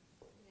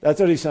 That's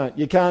what he's saying.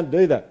 You can't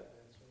do that.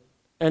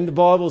 And the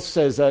Bible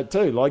says that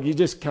too. Like, you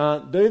just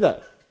can't do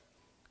that.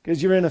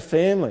 Because you're in a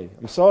family.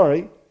 I'm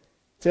sorry.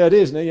 That's how it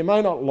is. Now, you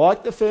may not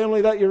like the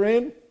family that you're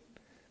in,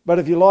 but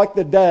if you like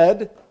the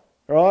dad,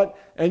 right,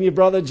 and your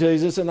brother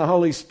Jesus and the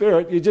Holy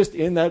Spirit, you're just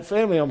in that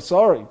family. I'm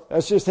sorry.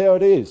 That's just how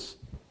it is.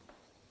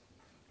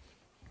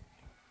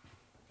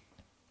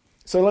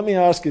 So let me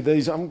ask you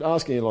these. I'm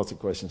asking you lots of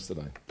questions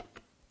today.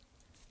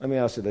 Let me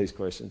ask you these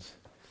questions.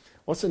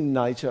 What's the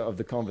nature of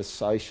the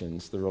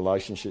conversations, the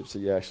relationships that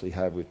you actually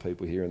have with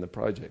people here in the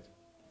project?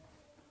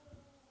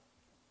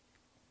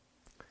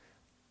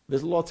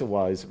 There's lots of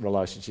ways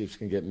relationships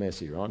can get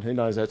messy, right? Who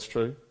knows that's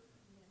true?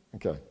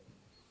 Okay.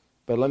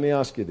 But let me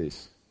ask you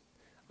this.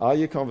 Are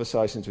your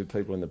conversations with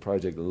people in the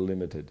project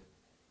limited?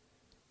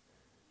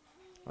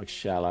 Like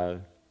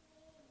shallow?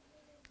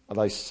 Are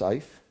they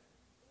safe?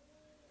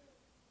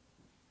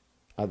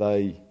 Are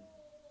they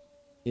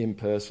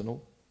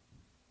impersonal?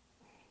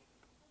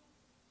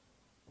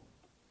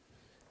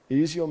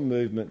 Is your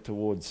movement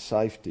towards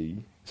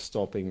safety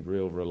stopping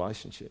real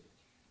relationship?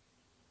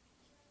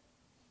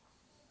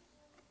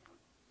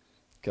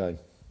 Okay.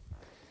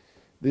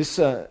 This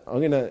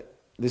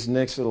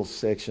next little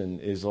section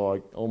is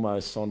like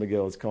almost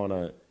Sondergeld's kind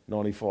of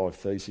 95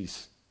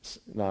 Theses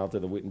nailed to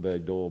the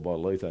Wittenberg door by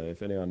Luther.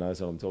 If anyone knows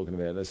what I'm talking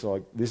about,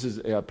 this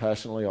is how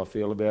passionately I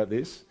feel about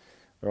this.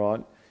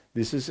 Right?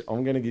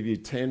 I'm going to give you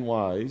 10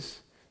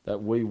 ways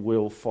that we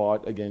will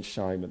fight against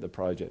shame at the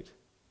project.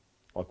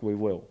 Like, we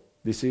will.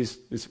 This is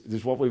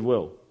what we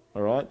will,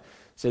 all right?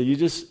 So you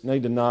just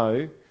need to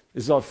know,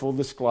 this is like full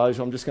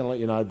disclosure, I'm just going to let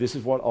you know this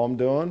is what I'm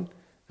doing,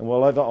 and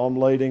whatever I'm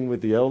leading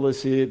with the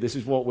elders here, this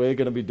is what we're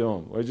going to be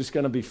doing. We're just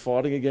going to be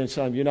fighting against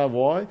shame. You know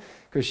why?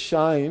 Because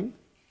shame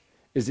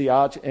is the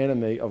arch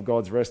enemy of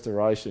God's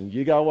restoration.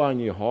 You go away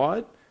and you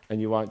hide, and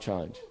you won't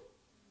change,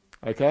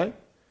 okay?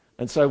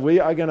 And so we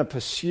are going to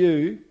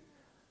pursue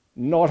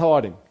not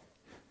hiding,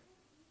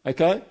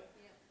 okay?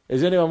 Yeah.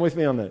 Is anyone with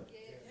me on that?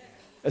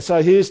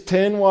 So here's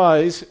 10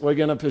 ways we're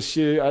going to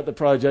pursue at the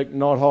project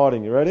not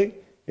hiding. You ready?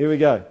 Here we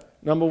go.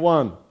 Number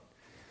 1,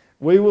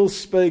 we will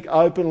speak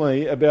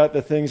openly about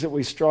the things that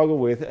we struggle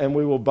with, and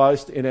we will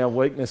boast in our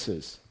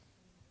weaknesses.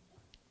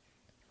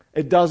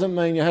 It doesn't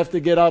mean you have to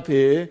get up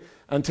here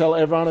and tell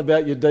everyone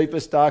about your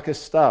deepest,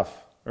 darkest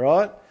stuff,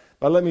 right?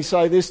 But let me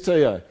say this to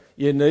you.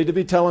 You need to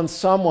be telling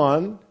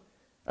someone,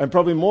 and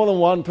probably more than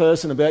one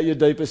person, about your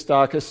deepest,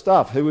 darkest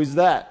stuff. Who is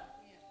that?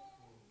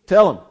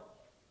 Tell them.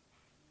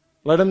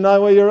 Let them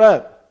know where you're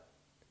at.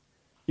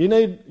 You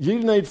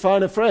need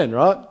phone a friend,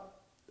 right?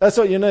 That's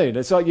what you need.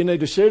 It's like you need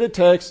to shoot a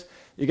text.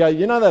 You go,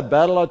 you know that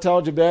battle I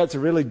told you about? It's a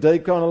really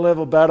deep kind of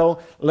level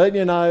battle. Letting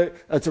you know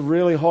it's a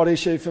really hot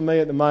issue for me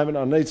at the moment.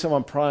 I need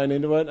someone praying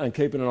into it and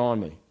keeping an eye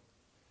on me.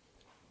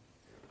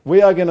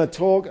 We are going to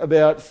talk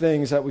about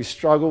things that we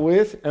struggle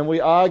with, and we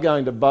are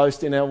going to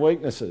boast in our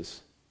weaknesses.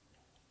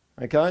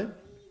 Okay?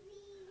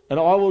 And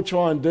I will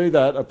try and do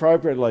that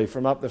appropriately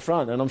from up the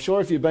front. And I'm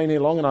sure if you've been here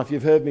long enough,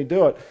 you've heard me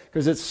do it,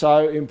 because it's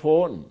so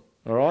important.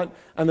 All right?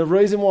 And the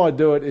reason why I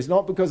do it is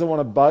not because I want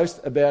to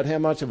boast about how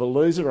much of a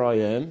loser I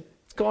am.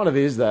 It kind of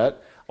is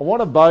that. I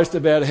want to boast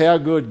about how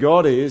good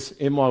God is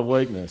in my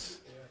weakness.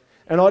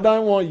 And I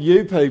don't want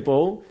you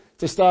people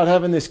to start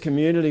having this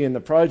community in the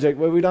project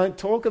where we don't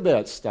talk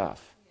about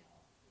stuff.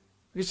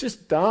 It's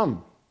just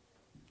dumb.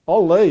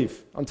 I'll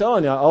leave. I'm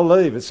telling you, I'll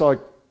leave. It's like,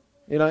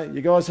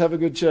 you guys have a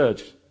good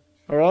church.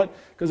 All right?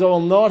 Because I will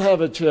not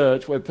have a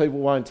church where people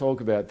won't talk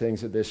about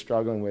things that they're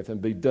struggling with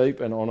and be deep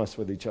and honest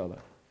with each other.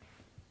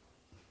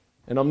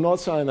 And I'm not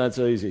saying that's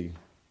easy,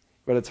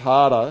 but it's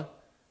harder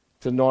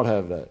to not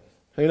have that.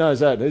 Who knows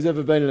that? Who's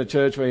ever been in a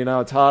church where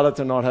it's harder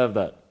to not have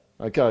that?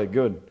 Okay,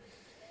 good.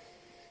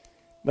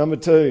 Number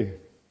 2.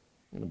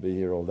 I'm going to be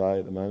here all day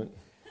at the moment.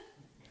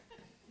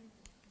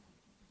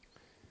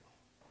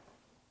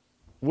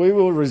 We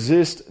will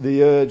resist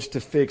the urge to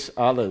fix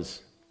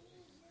others.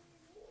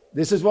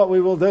 This is what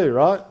we will do,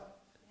 right?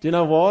 Do you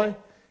know why?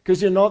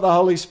 Because you're not the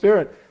Holy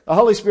Spirit. The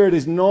Holy Spirit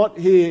is not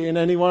here in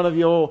any one of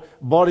your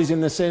bodies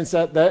in the sense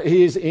that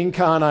He is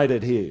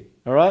incarnated here.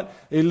 All right?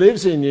 He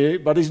lives in you,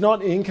 but He's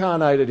not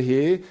incarnated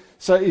here.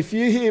 So if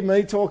you hear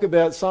me talk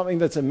about something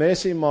that's a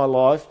mess in my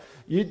life,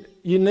 you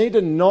need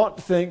to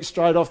not think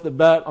straight off the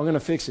bat, I'm going to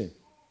fix him.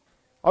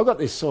 I've got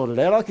this sorted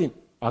out.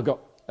 I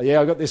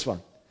got this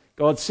one.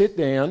 God, sit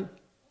down,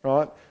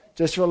 right?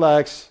 Just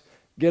relax.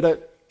 Get a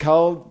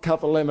cold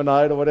cup of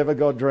lemonade or whatever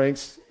God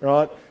drinks,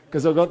 right?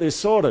 Because I've got this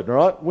sorted,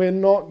 right? We're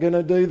not going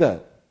to do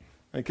that,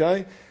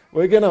 okay?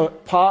 We're going to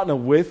partner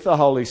with the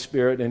Holy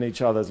Spirit in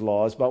each other's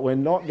lives, but we're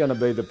not going to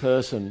be the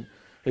person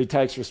who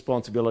takes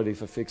responsibility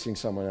for fixing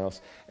someone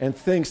else and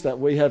thinks that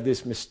we have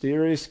this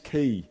mysterious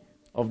key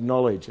of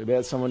knowledge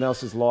about someone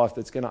else's life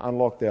that's going to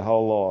unlock their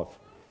whole life.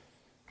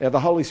 Now, the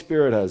Holy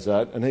Spirit has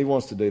that, and He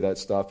wants to do that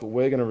stuff, but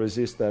we're going to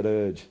resist that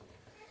urge.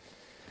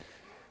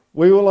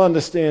 We will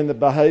understand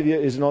that behaviour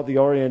is not the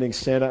orienting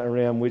centre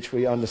around which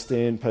we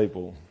understand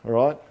people, all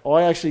right?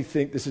 I actually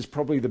think this is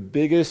probably the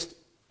biggest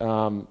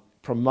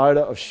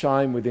promoter of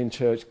shame within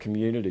church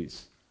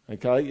communities,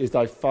 okay, is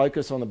they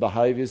focus on the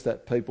behaviours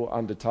that people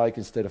undertake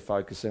instead of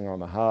focusing on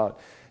the heart.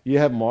 You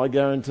have my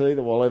guarantee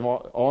that while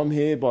I'm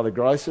here, by the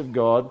grace of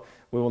God,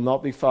 we will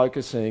not be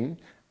focusing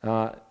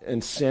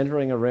and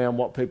centering around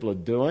what people are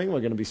doing.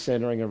 We're going to be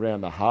centering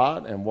around the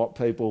heart and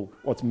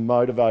what's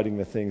motivating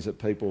the things that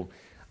people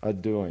are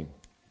doing.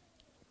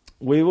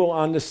 We will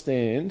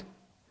understand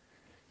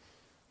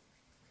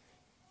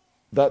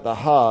that the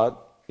heart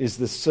is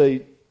the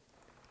seat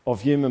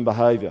of human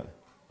behaviour,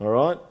 all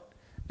right?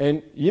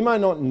 And you may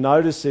not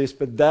notice this,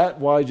 but that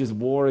wages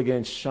war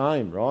against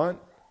shame, right?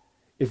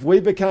 If we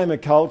became a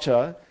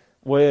culture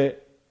where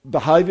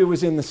behaviour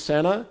was in the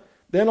centre,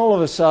 then all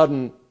of a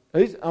sudden,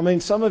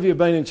 some of you have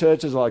been in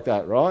churches like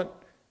that, right?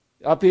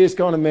 Up here's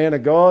kind of man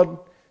of God,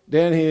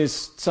 down here's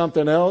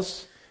something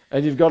else,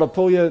 and you've got to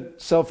pull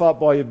yourself up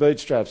by your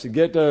bootstraps and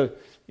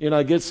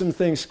get some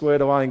things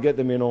squared away and get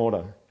them in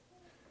order.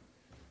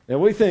 Now,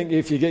 we think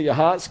if you get your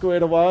heart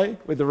squared away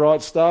with the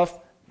right stuff,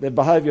 their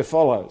behaviour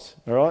follows,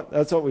 all right?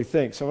 That's what we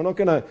think. So we're not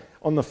going to,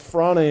 on the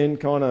front end,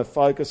 kind of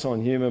focus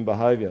on human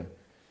behaviour.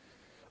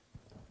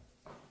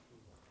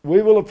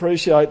 We will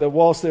appreciate that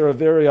whilst there are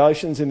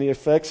variations in the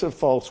effects of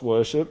false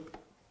worship,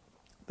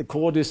 the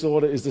core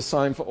disorder is the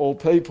same for all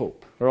people,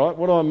 all right?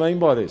 What do I mean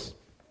by this?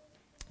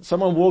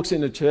 Someone walks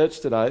into church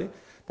today,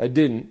 they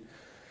didn't,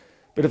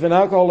 but if an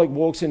alcoholic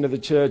walks into the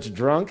church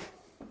drunk,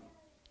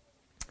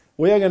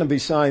 we are going to be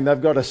saying they've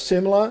got a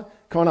similar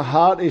kind of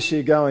heart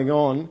issue going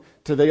on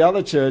to the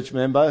other church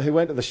member who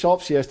went to the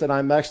shops yesterday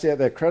and maxed out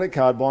their credit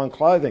card buying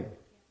clothing,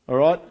 all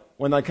right,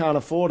 when they can't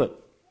afford it.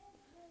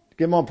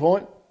 Get my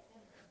point?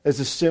 There's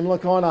a similar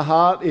kind of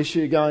heart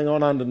issue going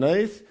on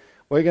underneath.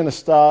 We're going to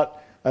start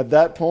at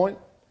that point,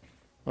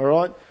 all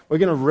right? We're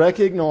going to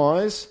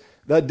recognise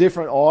that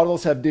different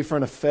idols have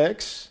different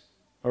effects,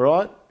 all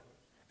right?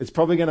 It's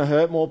probably going to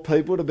hurt more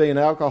people to be an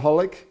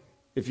alcoholic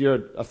if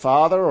you're a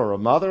father or a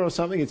mother or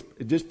something.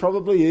 It just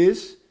probably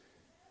is,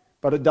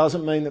 but it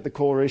doesn't mean that the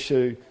core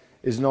issue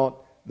is not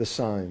the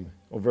same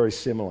or very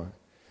similar.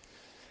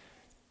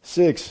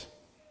 6,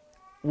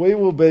 we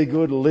will be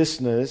good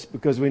listeners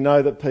because we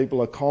know that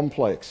people are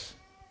complex.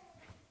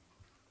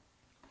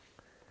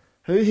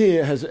 Who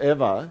here has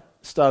ever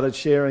started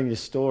sharing your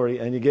story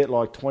and you get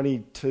like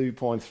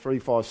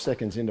 22.35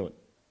 seconds into it,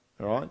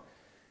 all right?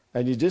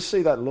 And you just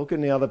see that look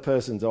in the other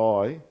person's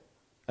eye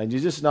and you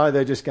just know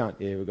they're just going,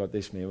 yeah, we've got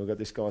this man, we've got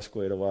this guy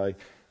squared away.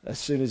 As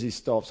soon as he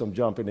stops, I'm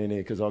jumping in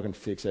here because I can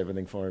fix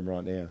everything for him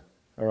right now,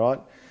 all right?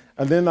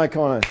 And then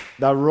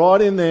they're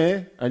right in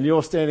there and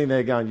you're standing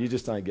there going, you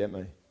just don't get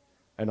me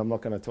and I'm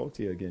not going to talk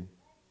to you again.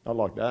 Not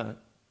like that.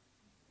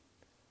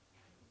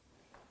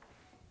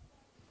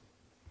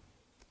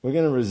 We're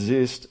going to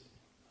resist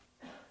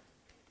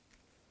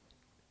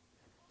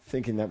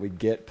thinking that we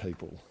get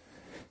people.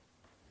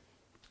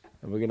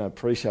 And we're going to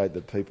appreciate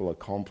that people are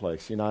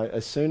complex. You know,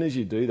 as soon as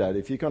you do that,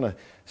 if you kind of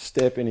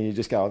step in and you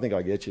just go, I think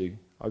I get you.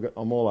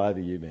 I'm all over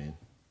you, man.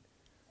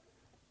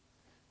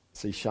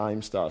 See,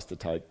 shame starts to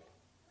take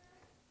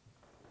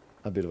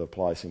a bit of a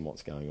place in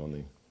what's going on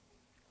there.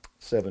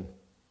 7,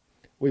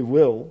 we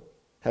will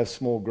have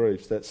small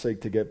groups that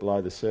seek to get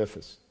below the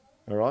surface.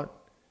 All right?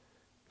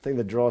 The thing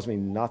that drives me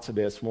nuts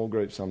about small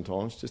groups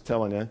sometimes, just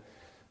telling you,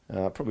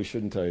 I probably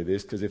shouldn't tell you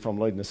this because if I'm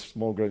leading a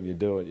small group and you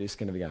do it, you're just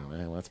going to be going,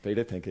 well, that's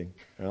Peter thinking,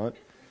 right?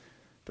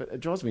 But it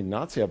drives me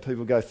nuts how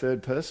people go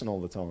third person all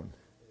the time.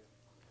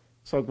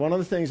 So one of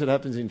the things that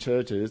happens in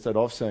churches that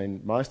I've seen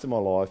most of my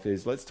life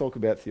is let's talk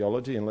about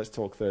theology and let's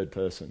talk third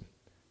person.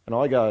 And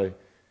I go,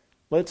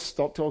 let's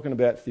stop talking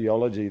about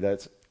theology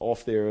that's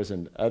off there as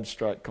an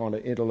abstract kind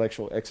of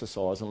intellectual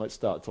exercise and let's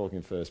start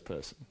talking first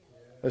person.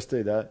 Let's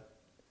do that.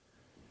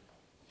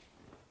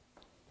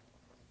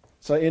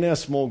 So in our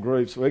small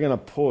groups, we're going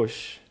to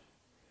push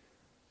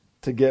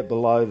to get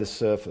below the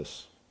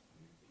surface.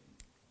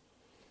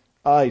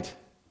 8,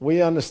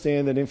 we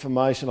understand that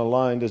information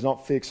alone does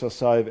not fix or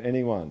save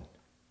anyone.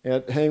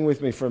 Now, hang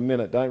with me for a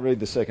minute. Don't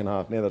read the second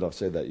half. Now that I've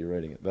said that, you're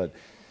reading it. But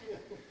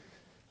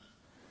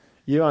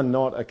you are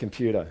not a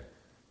computer.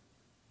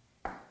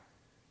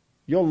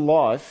 Your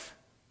life,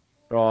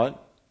 right,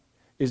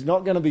 is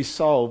not going to be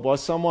solved by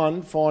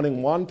someone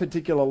finding one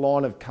particular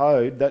line of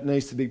code that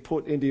needs to be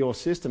put into your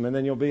system and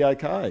then you'll be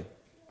okay.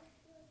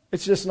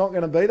 It's just not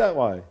going to be that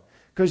way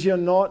because you're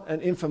not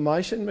an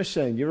information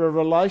machine. You're a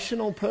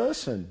relational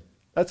person.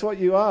 That's what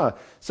you are.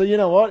 So you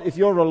know what? If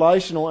you're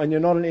relational and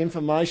you're not an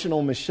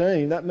informational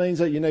machine, that means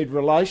that you need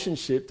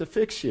relationship to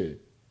fix you.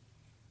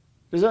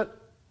 Is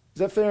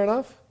that fair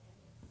enough?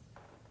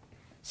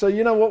 So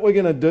you know what we're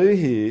going to do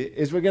here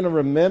is we're going to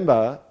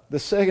remember the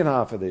second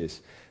half of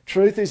this.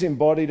 Truth is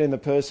embodied in the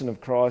person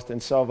of Christ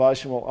and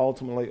salvation will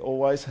ultimately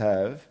always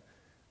have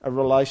a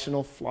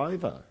relational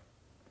flavour.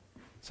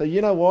 So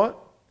you know what?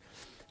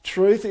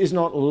 Truth is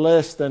not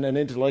less than an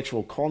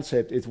intellectual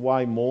concept, it's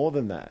way more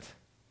than that.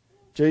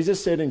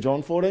 Jesus said in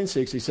John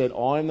 14:6, he said,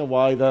 I am the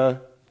way,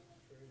 the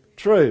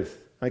truth.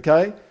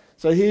 Okay?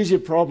 So here's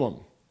your problem,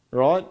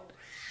 right?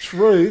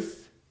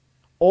 Truth,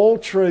 all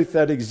truth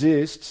that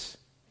exists,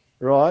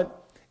 right,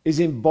 is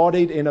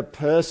embodied in a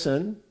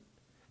person,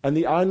 and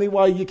the only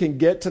way you can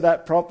get to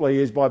that properly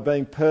is by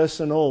being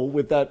personal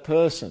with that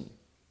person.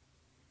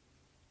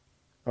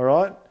 All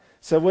right?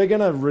 So we're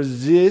going to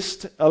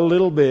resist a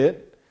little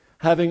bit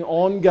having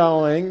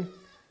ongoing,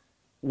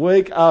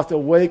 week after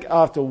week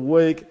after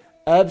week,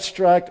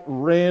 abstract,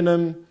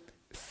 random,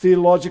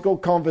 theological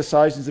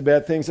conversations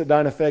about things that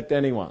don't affect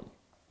anyone.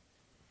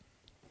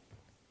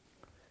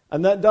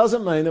 And that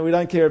doesn't mean that we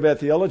don't care about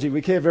theology.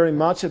 We care very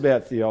much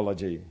about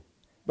theology.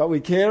 But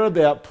we care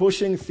about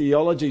pushing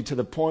theology to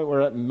the point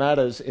where it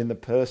matters in the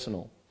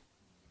personal.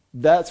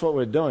 That's what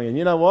we're doing. And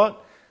you know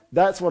what?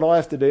 That's what I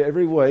have to do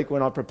every week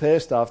when I prepare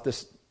stuff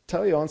to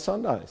tell you on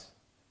Sundays.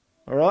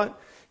 All right?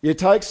 You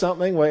take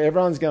something where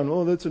everyone's going,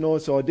 oh, that's a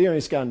nice idea. And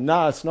he's going,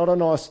 no, it's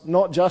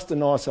not just a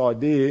nice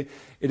idea.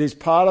 It is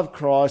part of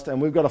Christ,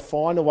 and we've got to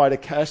find a way to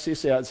cash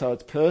this out so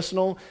it's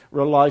personal,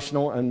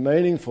 relational, and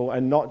meaningful,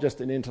 and not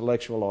just an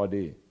intellectual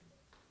idea.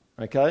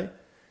 Okay?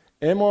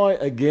 Am I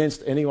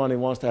against anyone who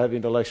wants to have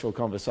intellectual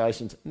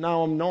conversations?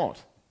 No, I'm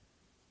not.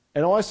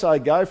 And I say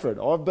go for it.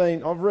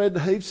 I've read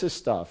heaps of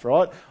stuff,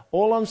 right?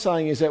 All I'm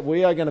saying is that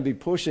we are going to be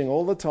pushing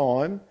all the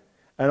time,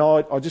 and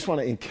I just want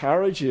to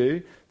encourage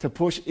you to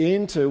push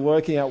into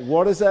working out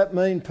what does that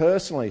mean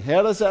personally?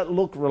 How does that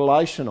look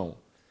relational?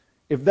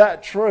 If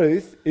that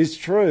truth is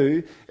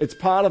true, it's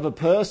part of a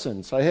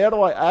person. So how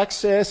do I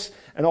access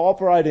and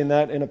operate in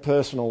that in a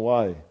personal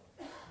way?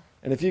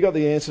 And if you got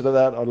the answer to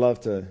that, I'd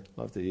love to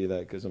hear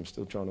that because I'm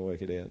still trying to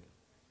work it out.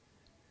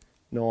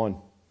 9.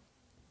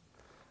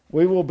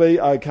 We will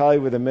be okay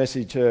with a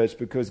messy church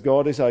because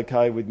God is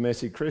okay with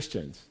messy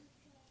Christians.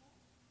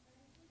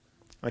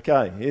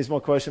 Okay, here's my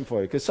question for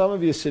you. Because some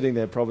of you are sitting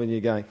there probably and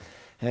you're going,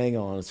 hang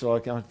on, it's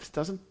like,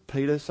 doesn't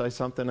Peter say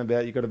something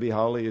about you've got to be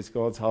holy as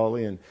God's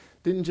holy? And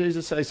didn't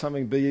Jesus say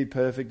something, be ye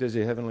perfect as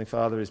your heavenly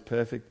Father is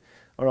perfect?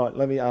 All right,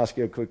 let me ask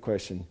you a quick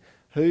question.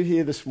 Who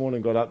here this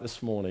morning got up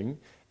this morning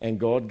and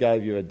God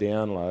gave you a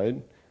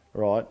download,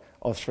 right,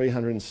 of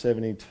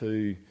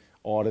 372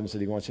 items that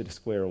he wants you to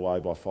square away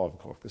by 5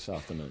 o'clock this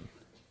afternoon?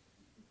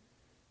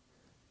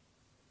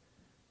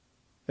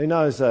 Who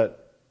knows that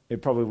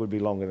it probably would be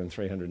longer than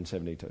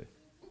 372?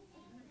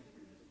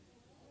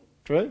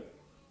 True?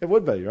 It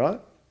would be,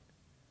 right?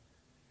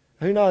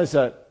 Who knows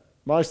that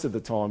most of the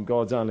time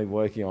God's only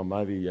working on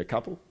maybe a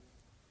couple,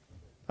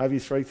 maybe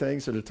 3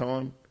 things at a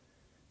time,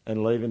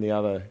 and leaving the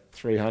other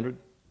 300,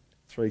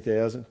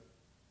 3,000,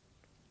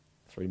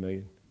 3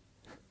 million.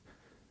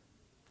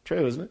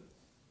 True, isn't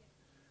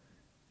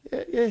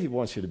it? Yeah, he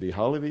wants you to be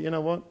holy, but you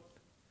know what?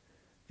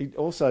 He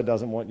also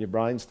doesn't want your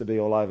brains to be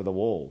all over the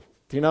wall.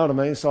 Do you know what I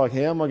mean? It's like,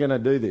 how am I going to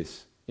do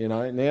this? You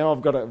know, now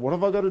I've got to, what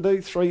have I got to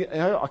do?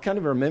 I can't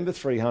even remember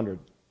 300,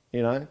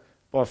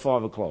 by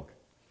 5 o'clock.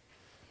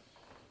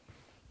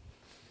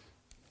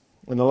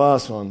 And the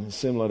last one,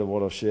 similar to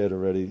what I've shared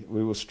already,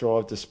 we will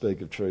strive to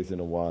speak of truth in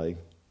a way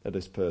that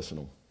is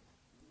personal.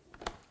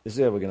 This is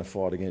how we're going to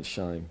fight against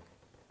shame.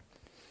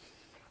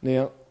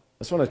 Now,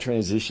 I just want to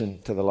transition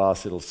to the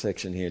last little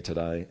section here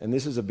today, and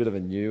this is a bit of a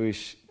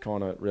newish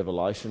kind of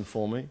revelation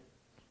for me.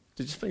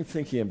 I've just been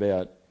thinking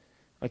about,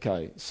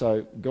 okay,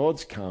 so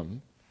God's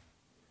come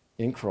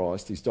in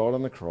Christ, he's died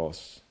on the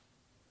cross,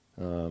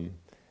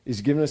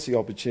 he's given us the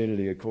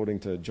opportunity, according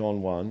to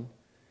John 1,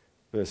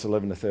 verse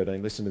 11 to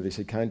 13, listen to this,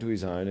 he came to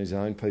his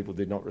own people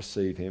did not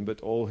receive him, but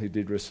all who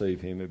did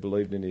receive him, who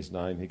believed in his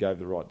name, he gave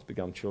the right to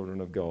become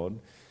children of God,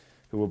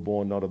 who were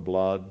born not of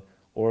blood,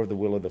 or of the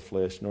will of the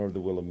flesh, nor of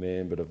the will of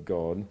man, but of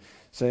God.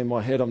 So in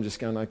my head I'm just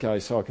going, okay,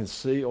 so I can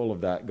see all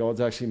of that. God's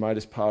actually made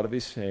us part of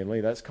his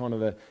family. That's kind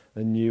of a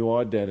new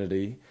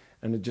identity.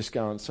 And it just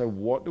going, so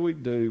what do we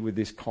do with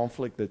this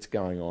conflict that's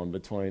going on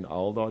between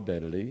old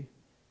identity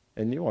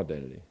and new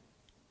identity?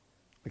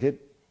 Okay,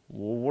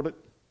 well,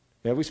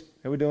 how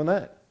are we doing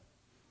that?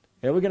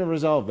 How are we going to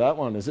resolve that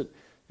one? We've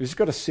just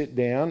got to sit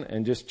down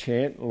and just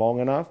chant long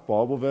enough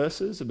Bible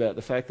verses about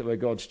the fact that we're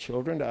God's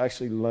children to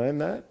actually learn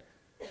that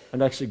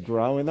and actually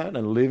grow in that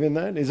and live in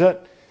that?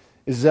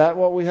 Is that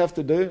what we have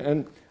to do?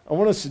 And I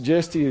want to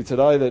suggest to you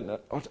today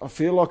that I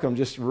feel like I'm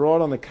just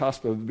right on the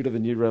cusp of a bit of a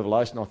new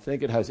revelation. I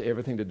think it has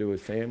everything to do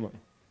with family.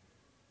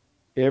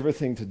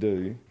 Everything to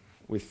do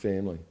with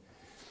family.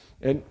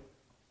 And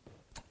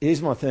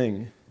here's my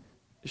thing.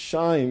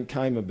 Shame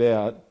came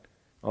about.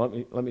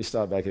 Let me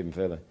start back even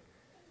further.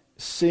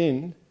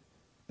 Sin,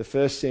 the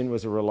first sin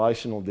was a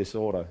relational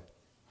disorder.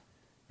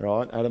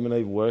 Right? Adam and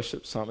Eve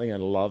worshipped something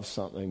and loved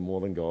something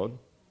more than God.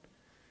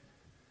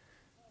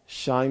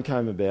 Shame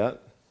came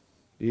about.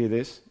 You hear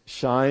this?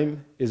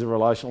 Shame is a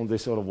relational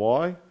disorder.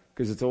 Why?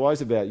 Because it's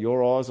always about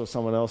your eyes or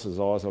someone else's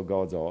eyes or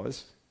God's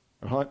eyes.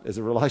 Right? It's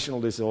a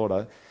relational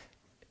disorder.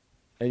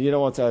 And you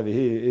know what's over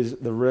here is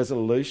the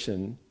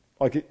resolution.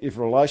 Like if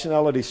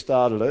relationality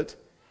started it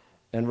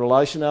and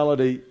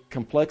relationality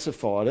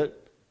complexified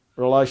it,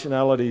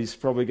 relationality is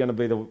probably going to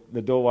be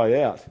the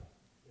doorway out.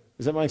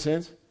 Does that make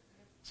sense?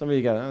 Some of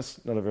you go,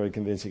 that's not a very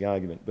convincing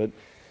argument, but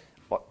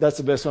that's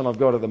the best one I've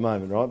got at the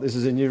moment, right? This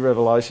is a new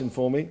revelation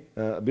for me,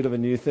 a bit of a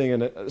new thing,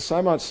 and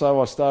so much so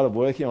I started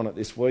working on it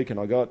this week, and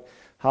I got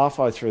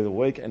halfway through the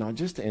week, and I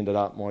just ended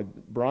up, my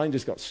brain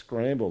just got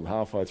scrambled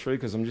halfway through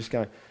because I'm just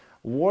going,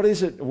 what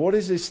is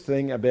this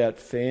thing about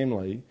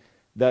family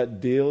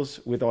that deals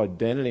with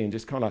identity and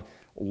just kind of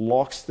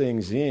locks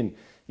things in?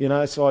 You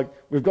know, it's like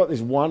we've got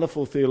this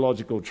wonderful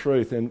theological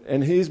truth,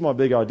 and here's my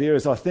big idea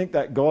is I think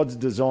that God's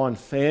designed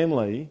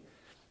family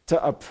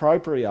to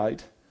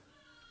appropriate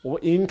or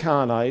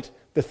incarnate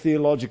the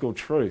theological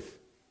truth.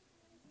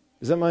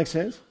 Does that make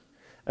sense?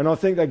 And I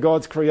think that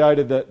God's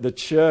created the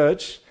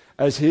church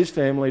as his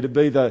family to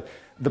be the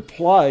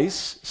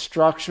place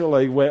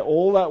structurally where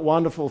all that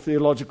wonderful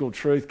theological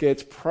truth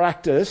gets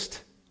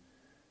practiced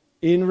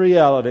in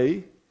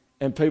reality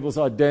and people's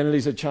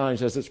identities are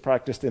changed as it's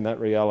practiced in that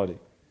reality.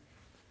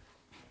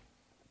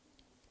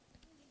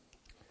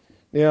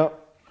 Now,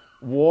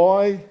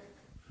 why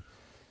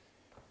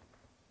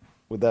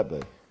would that be?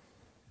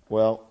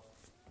 Well,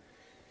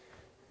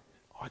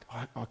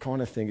 I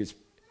kind of think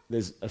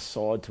there's a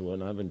side to it,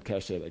 and I haven't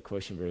cashed out that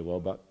question very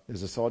well, but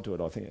there's a side to it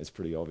I think it's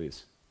pretty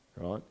obvious,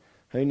 right?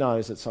 Who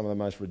knows that some of the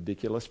most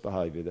ridiculous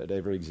behaviour that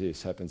ever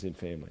exists happens in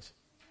families?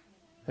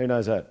 Who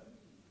knows that?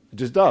 It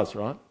just does,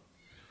 right?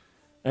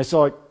 And it's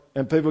like,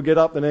 and people get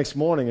up the next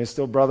morning and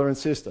still brother and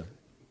sister.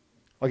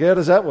 Like, how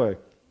does that work?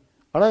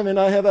 I don't even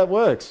know how that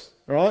works,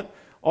 right?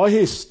 I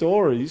hear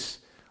stories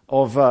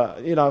of,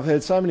 I've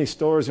heard so many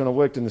stories when I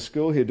worked in the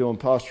school here doing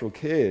pastoral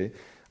care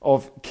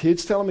of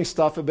kids telling me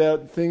stuff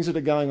about things that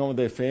are going on with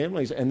their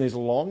families, and there's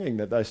longing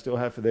that they still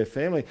have for their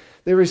family.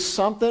 There is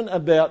something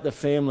about the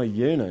family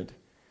unit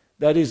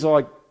that is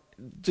like,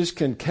 just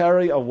can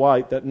carry a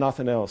weight that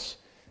nothing else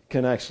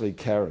can actually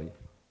carry.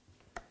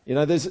 You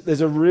know,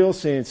 there's a real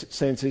sense,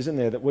 isn't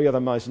there, that we are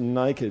the most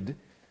naked,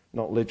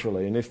 not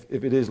literally, and if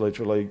it is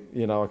literally,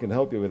 I can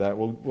help you with that.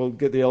 We'll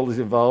get the elders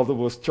involved and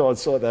we'll try and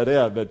sort that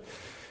out. But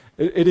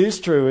it is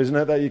true, isn't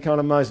it, that you're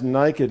kind of most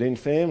naked in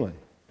family.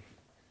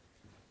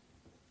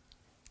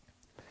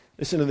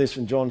 Listen to this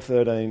from John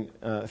 13,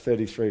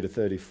 33 to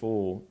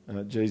 34,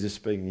 Jesus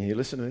speaking here.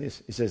 Listen to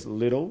this. He says,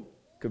 little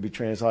could be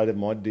translated,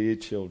 my dear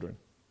children.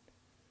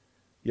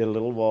 Yet a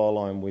little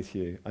while I am with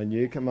you. A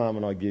new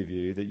commandment I give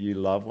you, that you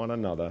love one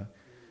another.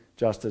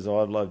 Just as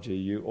I've loved you,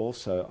 you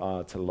also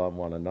are to love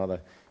one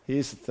another.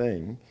 Here's the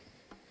thing.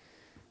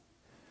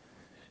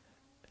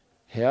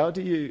 How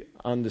do you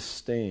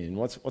understand?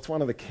 What's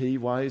one of the key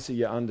ways that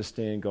you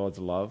understand God's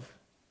love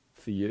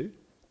for you?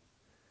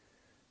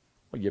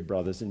 Well, your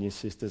brothers and your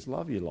sisters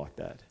love you like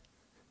that.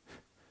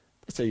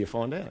 That's how you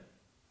find out.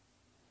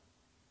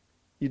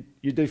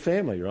 You do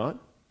family, right?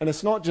 And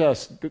it's not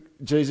just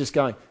Jesus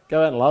going,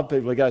 go out and love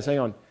people. He goes, hang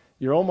on,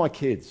 you're all my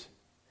kids.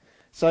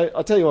 So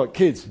I'll tell you what,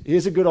 kids,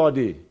 here's a good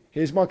idea.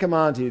 Here's my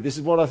command to you. This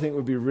is what I think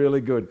would be really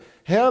good.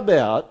 How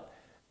about,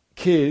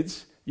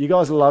 kids, you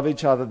guys love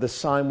each other the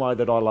same way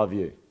that I love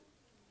you?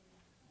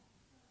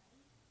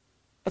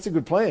 That's a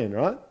good plan,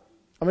 right?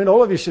 I mean,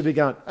 all of you should be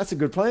going, that's a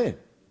good plan.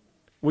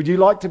 Would you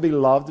like to be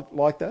loved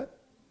like that?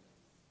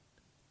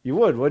 You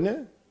would, wouldn't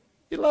you?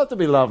 You'd love to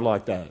be loved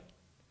like that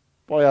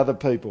by other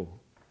people.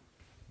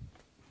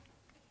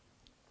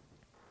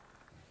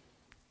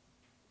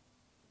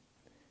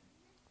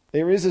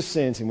 There is a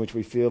sense in which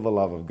we feel the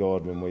love of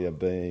God when we are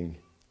being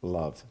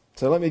loved.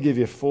 So let me give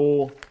you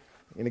 4. I'm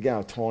going to go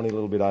a tiny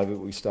little bit over,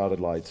 but we started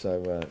late,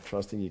 so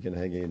trusting you can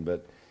hang in.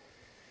 But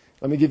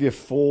let me give you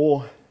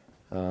 4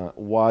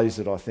 ways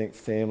that I think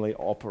family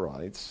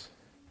operates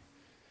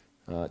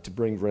to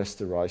bring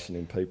restoration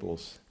in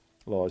people's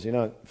lives. You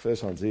know,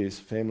 first one's this: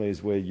 family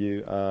is where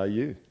you are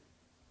you.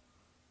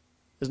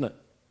 Isn't it?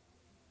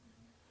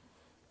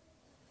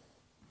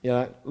 You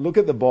know, look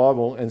at the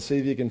Bible and see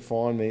if you can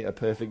find me a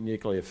perfect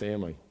nuclear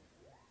family.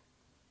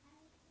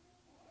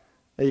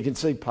 Now you can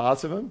see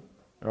parts of them,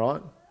 right?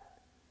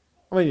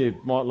 I mean,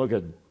 you might look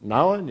at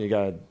Noah and you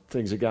go,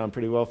 things are going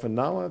pretty well for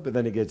Noah, but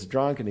then he gets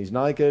drunk and he's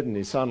naked and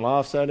his son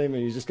laughs at him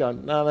and you just go,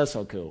 no, that's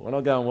not cool. We're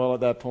not going well at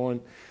that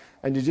point.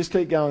 And you just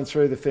keep going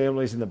through the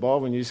families in the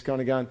Bible and you're just kind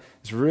of going,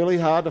 it's really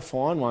hard to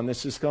find one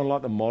that's just kind of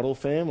like the model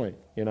family.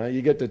 You know,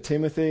 you get to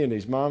Timothy and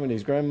his mum and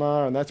his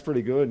grandma and that's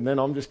pretty good. And then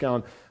I'm just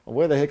going, well,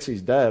 where the heck's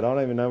his dad? I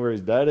don't even know where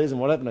his dad is. And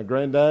what happened to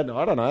granddad?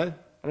 I don't know.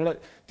 Do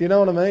you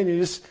know what I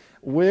mean?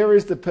 Where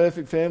is the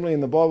perfect family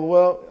in the Bible?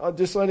 Well, I'm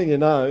just letting you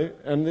know,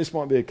 and this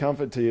might be a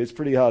comfort to you, it's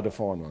pretty hard to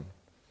find one.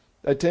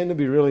 They tend to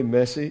be really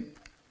messy.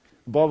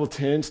 The Bible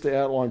tends to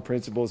outline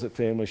principles that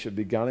families should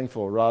be gunning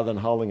for rather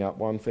than holding up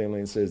one family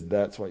and says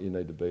that's what you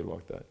need to be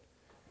like that.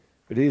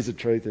 But here's the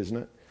truth, isn't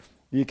it?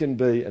 You can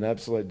be an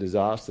absolute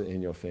disaster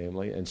in your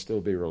family and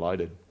still be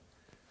related.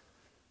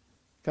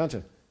 Can't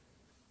you?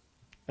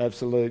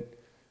 Absolute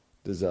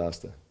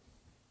disaster.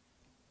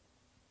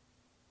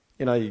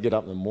 You know, you get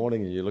up in the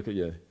morning and you look at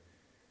your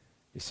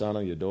son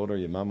or your daughter, or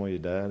your mum or your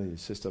dad, or your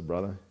sister or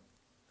brother.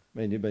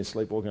 Man, you've been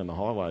sleepwalking on the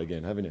highway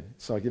again, haven't you?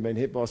 It's like you've been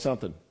hit by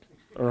something.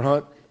 All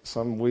right?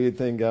 Some weird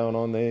thing going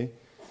on there.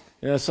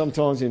 You know,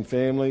 sometimes in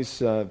families,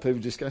 people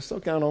just go,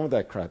 stop going on with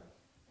that crap.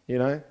 You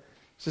know?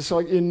 It's just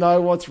like, you know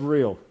what's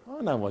real.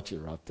 I know what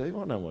you're up to.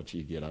 I know what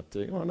you get up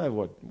to. I know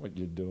what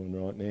you're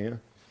doing right now.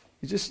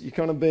 You're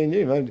kind of being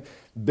you. Maybe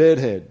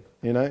bedhead,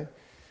 you know?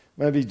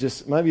 Maybe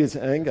it's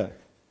anger.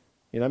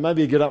 You know,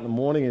 maybe you get up in the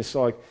morning and it's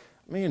like,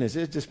 man, has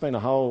there just been a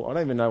whole, I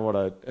don't even know what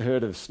a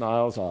herd of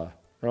snails are.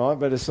 Right,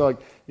 but it's like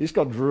you just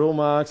got drill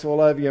marks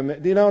all over your.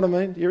 Do you know what I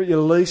mean? You're at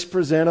your least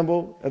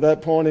presentable at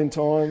that point in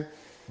time.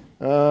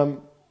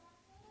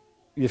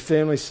 Your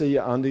family see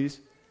your undies.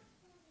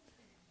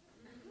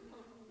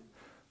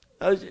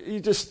 Did he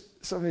just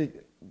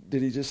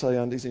say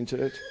undies in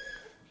church?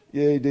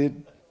 Yeah, he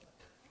did.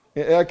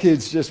 Yeah, our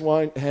kids just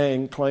won't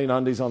hang clean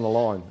undies on the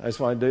line. They just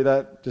won't do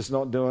that. Just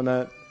not doing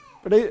that.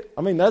 But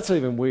that's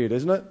even weird,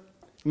 isn't it?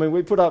 I mean,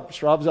 we put up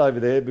shrubs over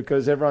there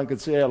because everyone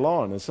could see our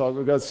line. It's like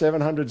we've got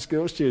 700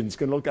 school students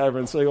can look over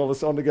and see all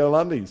the on-the-go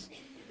undies.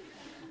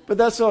 But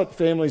that's what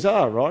families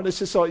are, right? It's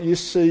just like you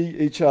see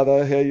each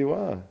other how you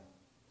are.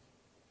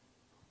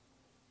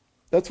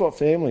 That's what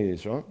family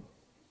is, right?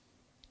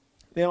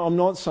 Now, I'm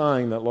not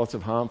saying that lots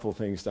of harmful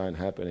things don't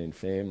happen in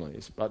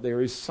families, but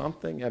there is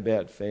something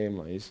about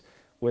families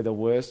where the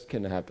worst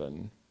can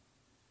happen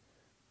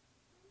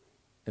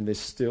and there's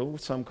still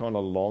some kind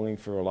of longing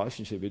for a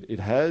relationship. It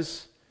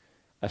has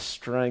a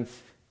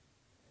strength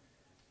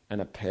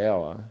and a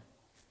power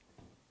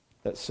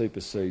that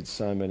supersedes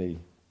so many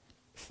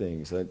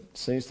things, that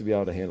seems to be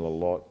able to handle a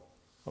lot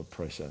of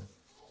pressure.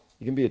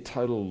 You can be a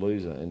total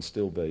loser and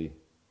still be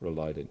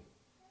related.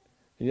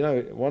 And you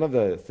know, one of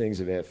the things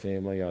about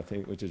family, I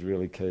think, which is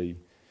really key,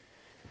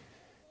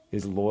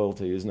 is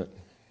loyalty, isn't it?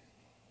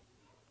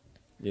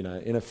 You know,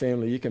 in a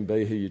family, you can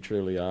be who you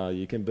truly are.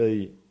 You can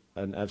be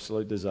an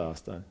absolute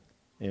disaster,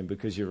 and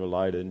because you're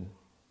related,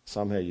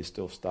 somehow you're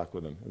still stuck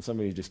with them. And some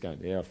of you just go,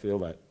 yeah, I feel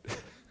that.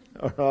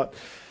 All right?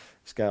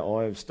 Just go,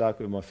 I am stuck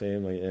with my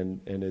family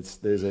and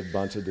there's a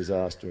bunch of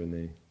disaster in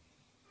there.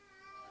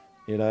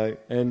 You know,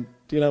 and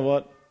do you know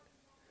what?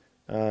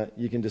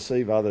 You can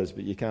deceive others,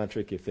 but you can't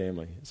trick your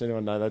family. Does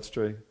anyone know that's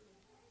true?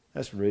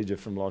 That's read you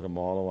from like a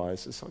mile away.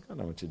 It's just like, I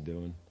know what you're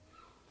doing.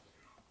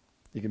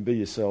 You can be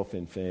yourself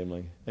in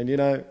family. And you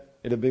know,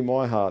 it'd be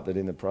my heart that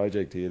in the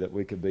project here that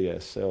we could be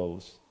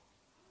ourselves.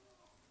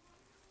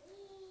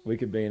 We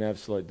could be an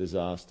absolute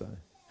disaster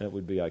and it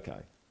would be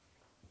okay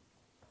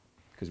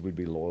because we'd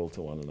be loyal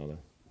to one another.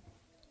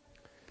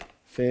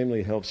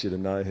 Family helps you to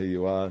know who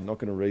you are. I'm not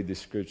going to read this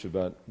scripture,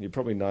 but you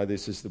probably know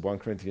this is the 1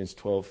 Corinthians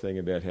 12 thing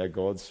about how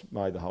God's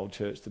made the whole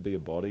church to be a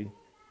body.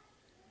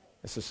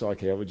 It's just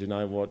like how would you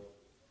know what?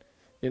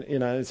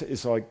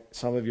 It's like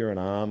some of you are an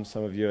arm,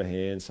 some of you are a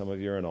hand, some of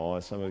you are an eye,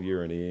 some of you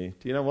are an ear.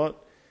 Do you know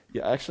what?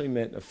 You're actually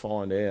meant to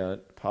find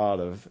out part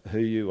of who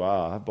you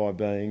are by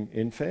being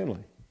in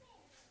family.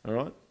 All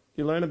right?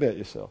 You learn about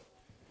yourself.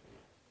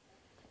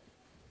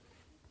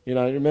 You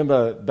know,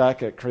 remember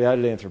back at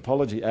Created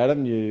Anthropology,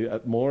 Adam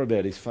knew more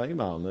about his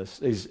femaleness,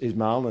 his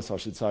maleness, I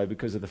should say,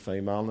 because of the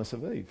femaleness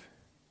of Eve.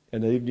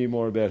 And Eve knew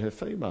more about her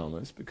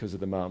femaleness because of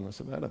the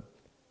maleness of Adam.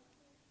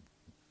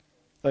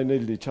 They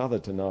needed each other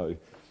to know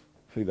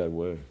who they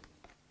were.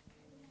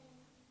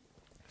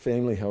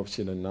 Family helps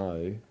you to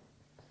know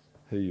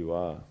who you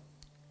are.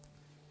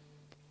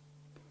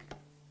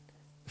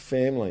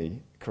 Family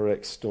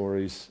corrects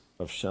stories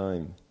of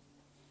shame.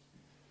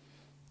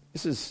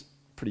 This is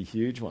a pretty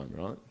huge one,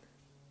 right?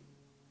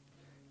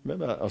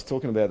 Remember, I was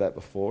talking about that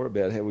before,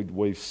 about how we'd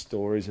weave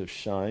stories of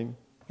shame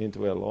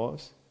into our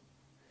lives.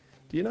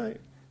 Do you know,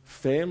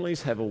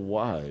 families have a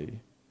way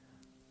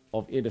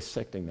of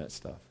intersecting that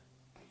stuff.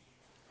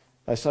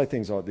 They say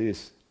things like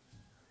this: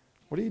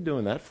 what are you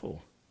doing that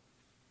for?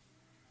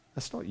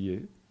 That's not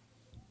you.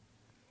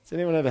 Has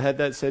anyone ever had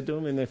that said to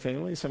them in their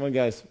family? Someone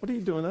goes, what are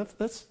you doing that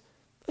for?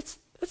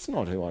 That's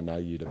not who I know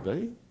you to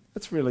be.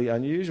 That's really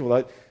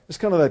unusual. It's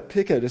kind of they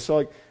pick it. It's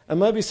like, and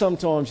maybe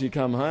sometimes you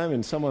come home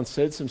and someone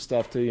said some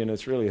stuff to you and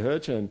it's really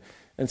hurt you.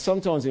 And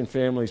sometimes in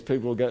families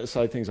people will go to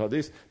say things like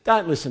this: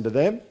 don't listen to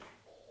them.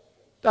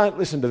 Don't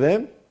listen to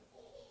them.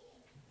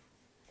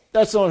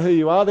 That's not who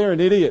you are. They're an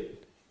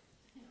idiot.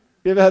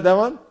 You ever had that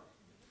one?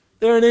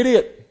 They're an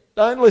idiot.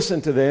 Don't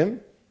listen to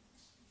them.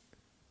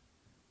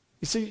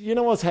 You see, you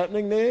know what's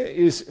happening there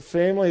is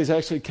family is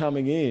actually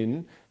coming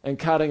in and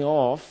cutting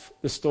off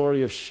the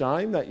story of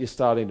shame that you're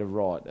starting to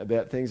write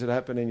about things that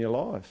happen in your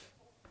life.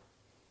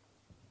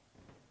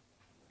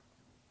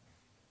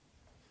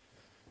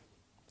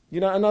 You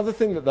know, another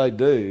thing that they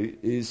do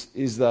is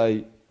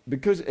they,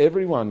 because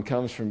everyone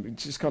comes from, it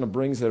just kind of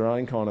brings their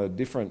own kind of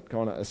different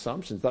kind of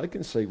assumptions. They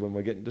can see when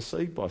we're getting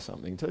deceived by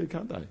something too,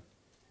 can't they?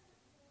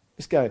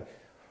 Just go,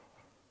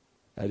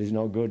 that is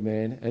not good,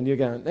 man. And you're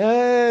going,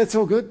 it's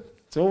all good.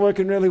 It's all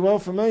working really well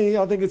for me.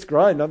 I think it's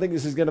great, and I think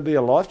this is going to be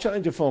a life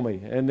changer for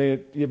me. And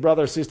your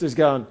brother or sister's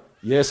going,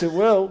 yes, it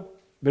will,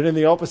 but in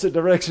the opposite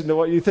direction to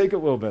what you think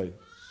it will be.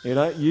 You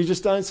know, you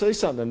just don't see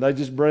something. They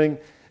just bring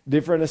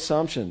different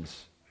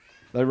assumptions.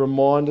 They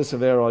remind us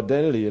of our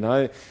identity. You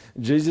know,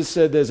 Jesus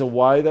said there's a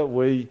way that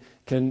we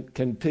can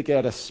pick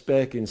out a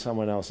speck in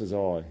someone else's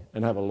eye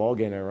and have a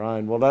log in our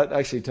own. Well, that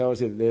actually tells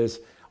you that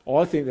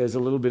I think there's a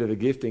little bit of a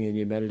gifting in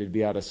humanity to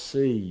be able to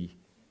see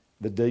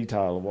the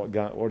detail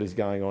of what is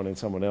going on in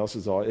someone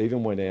else's eye,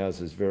 even when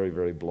ours is very,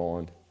 very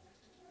blind.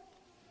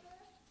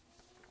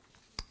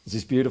 There's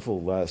this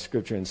beautiful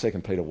scripture in 2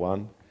 Peter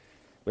 1,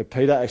 where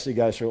Peter actually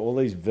goes through all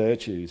these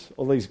virtues,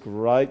 all these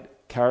great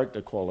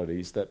character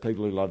qualities that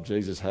people who love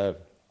Jesus have.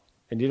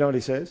 And you know what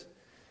he says?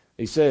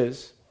 He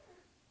says,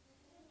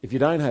 if you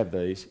don't have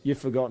these, you've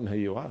forgotten who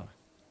you are.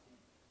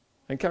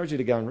 I encourage you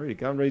to go and read it.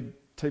 Go and read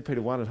 2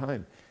 Peter 1 at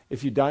home.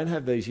 If you don't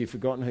have these, you've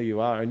forgotten who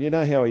you are. And you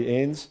know how he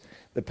ends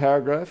the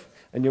paragraph?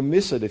 And you'll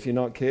miss it if you're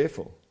not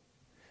careful.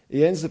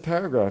 He ends the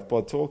paragraph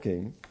by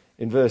talking,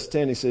 in verse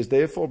 10, he says,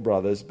 therefore,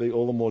 brothers, be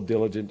all the more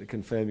diligent to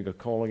confirm your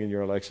calling and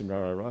your election, rah,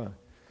 rah, rah.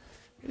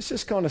 It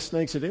just kind of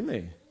sneaks it in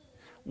there.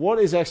 What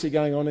is actually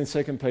going on in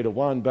 2 Peter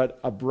 1? But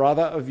a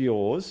brother of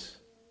yours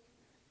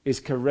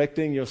is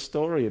correcting your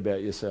story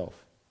about yourself.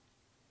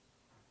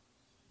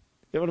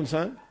 You know what I'm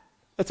saying?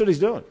 That's what he's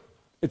doing.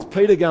 It's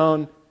Peter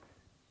going,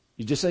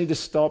 you just need to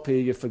stop here,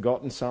 you've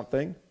forgotten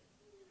something.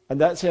 And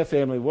that's how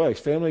family works.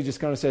 Family just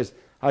kind of says,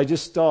 hey,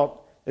 just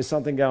stop. There's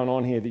something going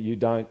on here that you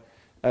don't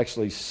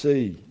actually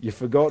see. You've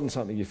forgotten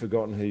something. You've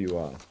forgotten who you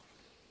are.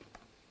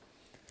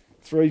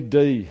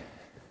 3D.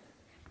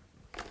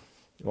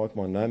 You like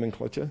my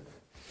nomenclature?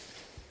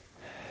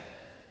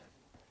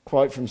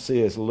 Quote from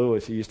C.S.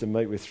 Lewis. He used to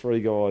meet with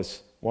three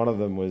guys. One of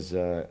them was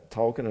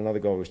Tolkien. Another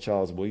guy was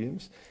Charles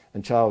Williams.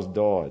 And Charles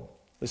died.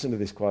 Listen to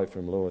this quote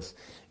from Lewis.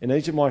 In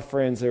each of my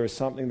friends there is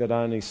something that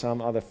only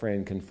some other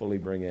friend can fully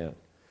bring out.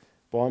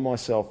 By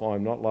myself, I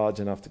am not large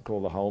enough to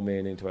call the whole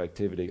man into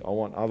activity. I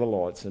want other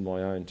lights than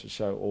my own to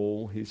show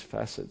all his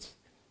facets.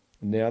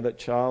 Now that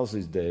Charles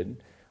is dead,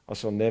 I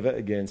shall never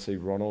again see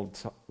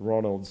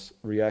Ronald's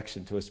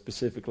reaction to a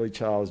specifically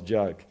Charles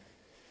joke.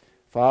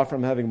 Far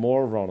from having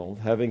more of Ronald,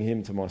 having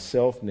him to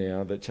myself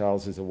now that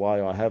Charles is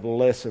away, I have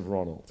less of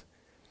Ronald.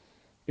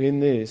 In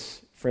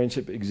this,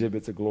 friendship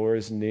exhibits a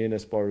glorious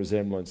nearness by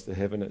resemblance to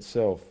heaven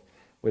itself,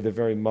 where the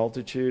very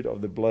multitude of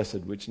the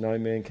blessed, which no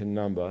man can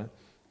number,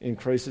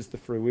 increases the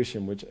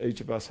fruition which each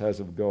of us has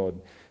of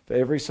God. For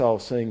every soul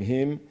seeing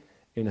him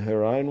in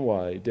her own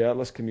way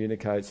doubtless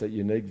communicates that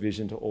unique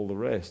vision to all the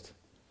rest.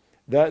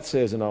 That,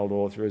 says an old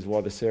author, is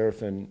why the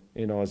seraphim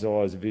in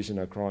Isaiah's vision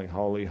are crying,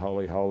 holy,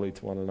 holy, holy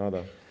to one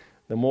another.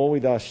 The more we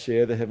thus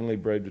share the heavenly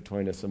bread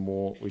between us, the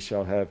more we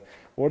shall have.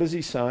 What is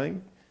he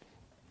saying?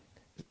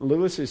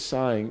 Lewis is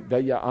saying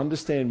that you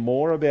understand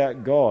more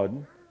about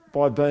God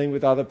by being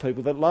with other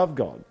people that love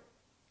God.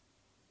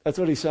 That's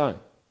what he's saying.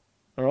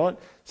 All right?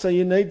 So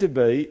you need to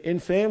be in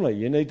family.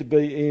 You need to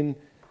be in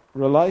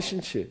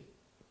relationship.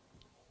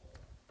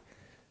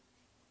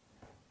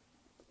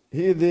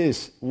 Hear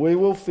this. We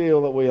will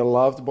feel that we are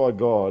loved by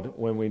God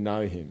when we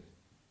know him.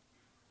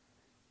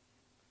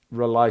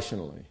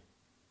 Relationally.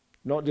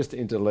 Not just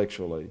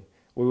intellectually.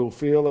 We will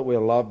feel that we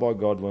are loved by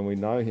God when we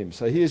know him.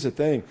 So here's the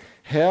thing.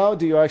 How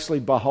do you actually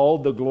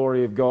behold the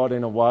glory of God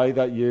in a way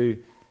that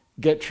you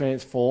get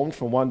transformed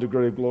from one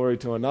degree of glory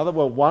to another?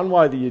 Well, one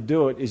way that you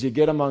do it is you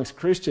get amongst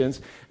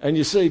Christians and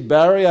you see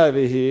Barry over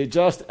here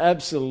just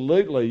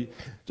absolutely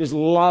just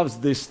loves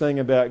this thing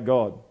about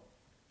God.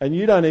 And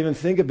you don't even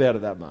think about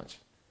it that much.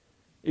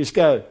 You just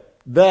go,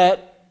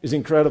 that is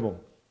incredible.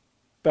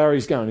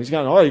 Barry's going,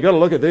 oh, you've got to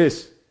look at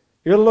this.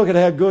 You've got to look at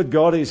how good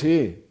God is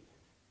here.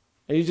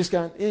 And you're just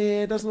going,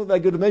 yeah, it doesn't look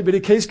that good to me, but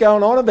he keeps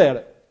going on about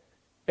it.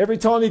 Every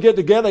time you get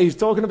together, he's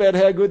talking about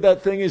how good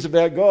that thing is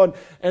about God.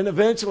 And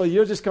eventually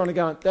you're just kind of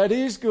going, that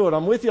is good.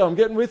 I'm with you. I'm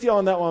getting with you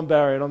on that one,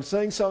 Barry. And I'm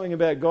seeing something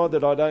about God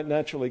that I don't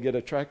naturally get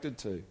attracted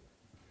to.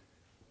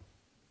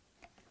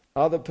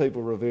 Other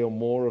people reveal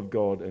more of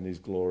God and his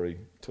glory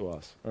to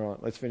us. All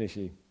right, let's finish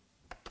here.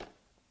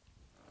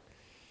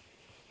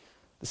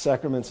 The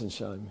sacraments and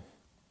shame.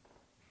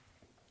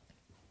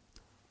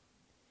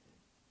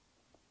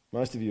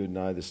 Most of you would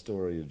know the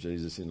story of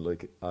Jesus in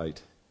Luke 8.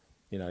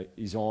 You know,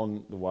 he's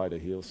on the way to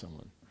heal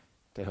someone,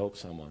 to help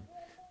someone.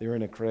 They're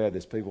in a crowd.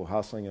 There's people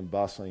hustling and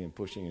bustling and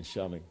pushing and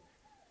shoving.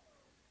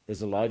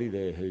 There's a lady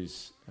there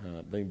who's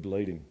been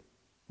bleeding,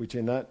 which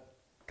in that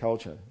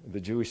culture, the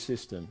Jewish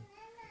system,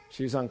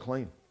 she's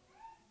unclean.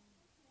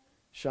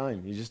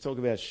 Shame. You just talk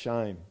about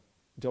shame.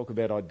 You talk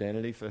about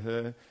identity for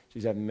her.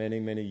 She's had many,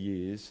 many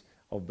years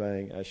of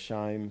being a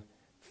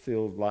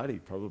shame-filled lady,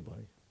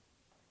 probably.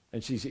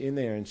 And she's in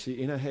there, and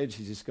in her head,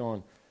 she's just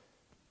gone,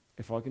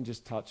 if I can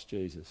just touch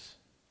Jesus,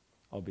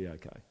 I'll be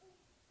okay.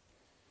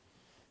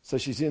 So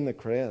she's in the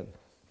crowd.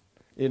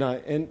 You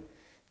know, and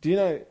do you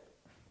know,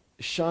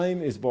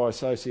 shame is by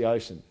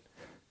association,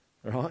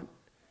 right?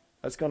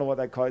 That's kind of what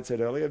that quote said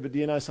earlier, but do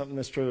you know something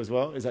that's true as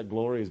well? Is that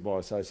glory is by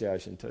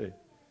association too.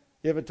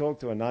 You ever talk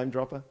to a name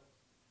dropper?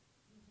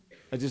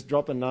 They're just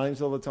dropping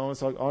names all the time.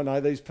 It's like, I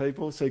know these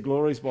people. See,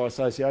 glory is by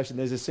association.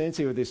 There's a sense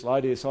here with this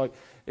lady. It's like,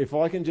 if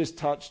I can just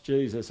touch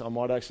Jesus, I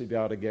might actually be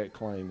able to get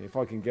clean, if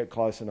I can get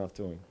close enough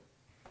to him.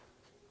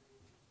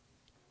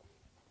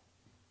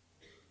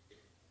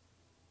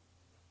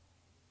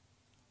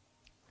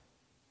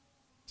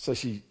 So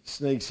she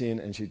sneaks in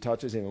and she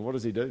touches him. And what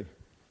does he do?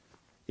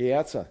 He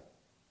outs her.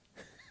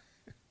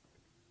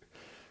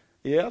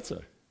 He outs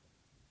her.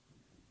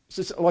 It's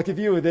just like if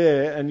you were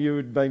there and you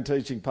had been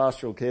teaching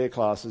pastoral care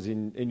classes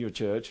in your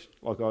church,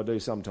 like I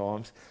do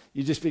sometimes,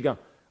 you just be going,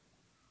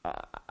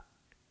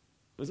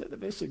 was that the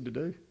best thing to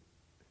do?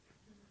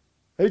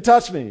 Who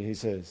touched me, he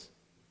says.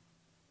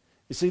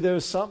 You see, there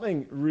was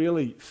something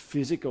really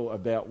physical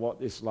about what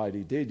this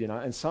lady did, you know,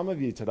 and some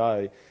of you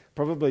today,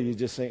 probably you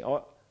just think,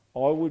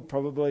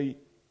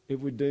 it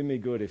would do me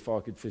good if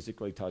I could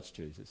physically touch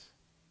Jesus,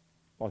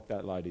 like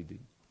that lady did.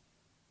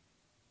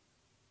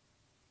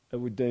 It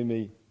would do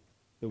me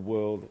the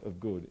world of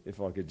good if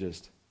I could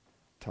just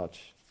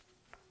touch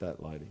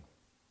that lady.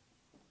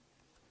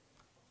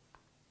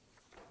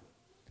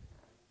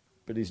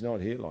 But he's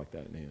not here like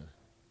that now.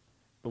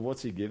 But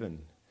what's he given?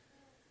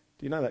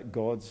 Do you know that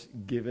God's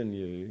given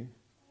you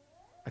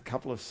a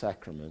couple of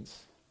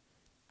sacraments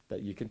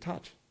that you can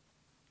touch,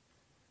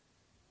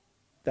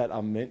 that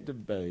are meant to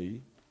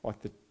be like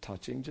the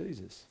touching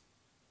Jesus?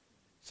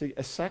 See,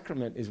 a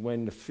sacrament is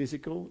when the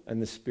physical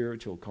and the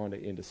spiritual kind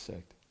of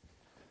intersect.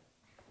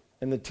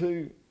 And the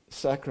two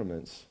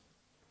sacraments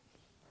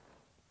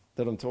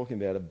that I'm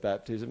talking about are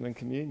baptism and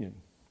communion.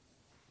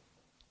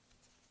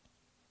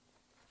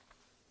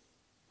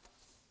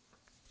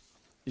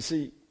 You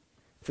see,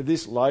 for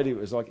this lady, it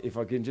was like, if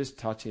I can just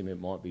touch him,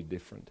 it might be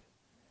different.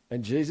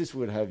 And Jesus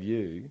would have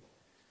you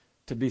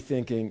to be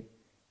thinking,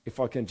 if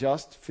I can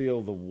just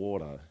feel the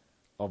water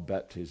of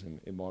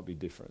baptism, it might be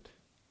different.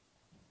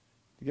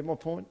 You get my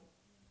point?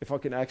 If I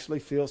can actually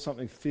feel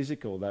something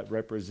physical that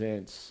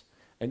represents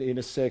and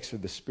intersects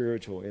with the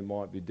spiritual, it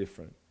might be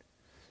different.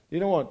 You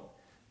know what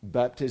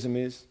baptism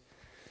is?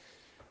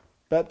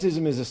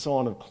 Baptism is a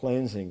sign of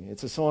cleansing.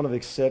 It's a sign of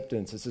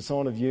acceptance. It's a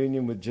sign of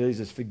union with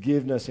Jesus,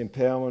 forgiveness,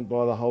 empowerment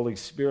by the Holy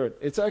Spirit.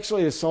 It's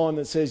actually a sign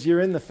that says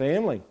you're in the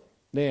family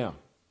now,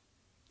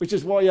 which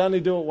is why you only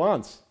do it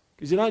once,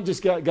 because you don't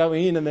just go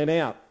in and then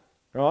out,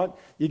 right?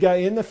 You go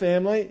in the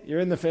family, you're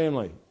in the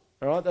family,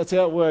 all right? That's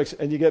how it works,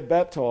 and you get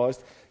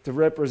baptised to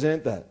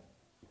represent that.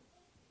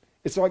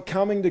 It's like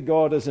coming to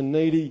God as a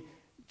needy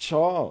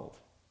child.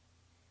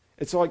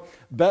 It's like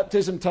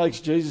baptism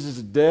takes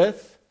Jesus'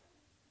 death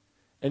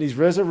and his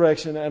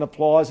resurrection and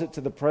applies it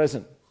to the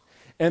present.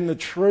 And the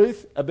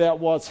truth about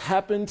what's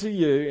happened to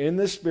you in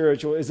the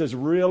spiritual is as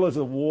real as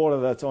the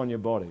water that's on your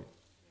body.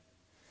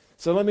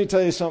 So let me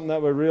tell you something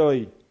that we're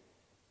really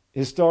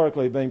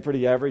historically being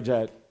pretty average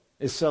at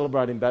is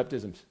celebrating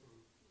baptisms.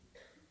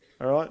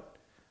 All right?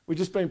 We've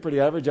just been pretty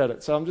average at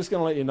it. So I'm just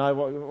going to let you know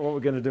what we're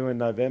going to do in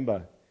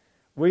November.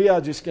 We are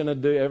just going to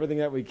do everything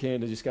that we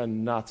can to just go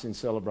nuts in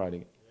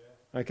celebrating it.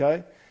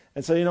 Okay?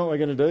 And so you know what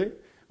we're going to do?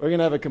 We're going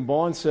to have a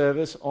combined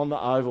service on the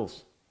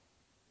ovals.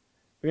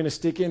 We're going to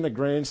stick in the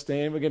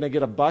grandstand. We're going to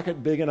get a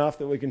bucket big enough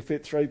that we can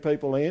fit 3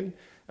 people in.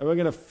 And we're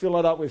going to fill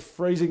it up with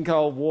freezing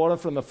cold water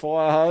from the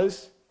fire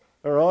hose.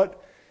 All right?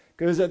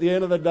 Because at the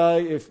end of the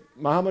day, if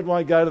Muhammad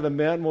won't go to the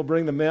mountain, we'll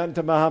bring the mountain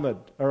to Muhammad.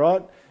 All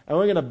right? And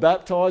we're going to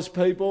baptise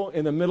people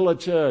in the middle of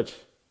church,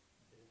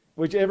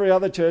 which every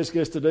other church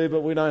gets to do,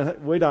 but we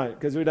don't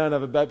because we don't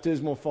have a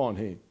baptismal font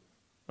here.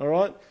 All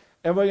right?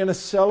 And we're going to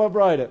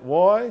celebrate it.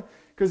 Why?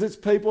 Because it's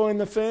people in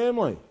the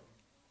family.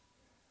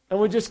 And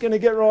we're just going to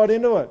get right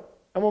into it.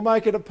 And we'll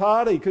make it a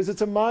party because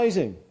it's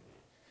amazing.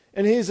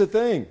 And here's the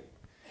thing.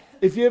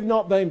 If you've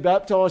not been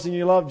baptised and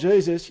you love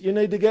Jesus, you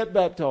need to get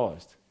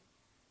baptised.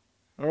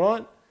 All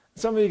right?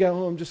 Some of you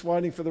go, I'm just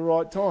waiting for the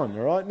right time.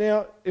 All right?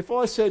 Now, if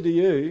I said to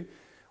you,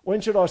 when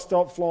should I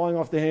stop flying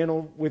off the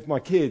handle with my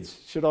kids?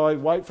 Should I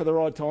wait for the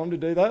right time to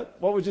do that?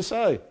 What would you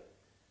say?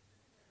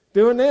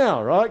 Do it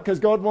now, right? Because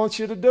God wants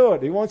you to do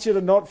it. He wants you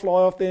to not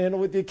fly off the handle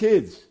with your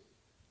kids.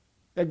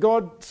 Now,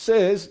 God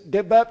says,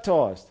 get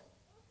baptised.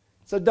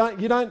 So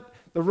the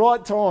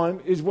right time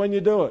is when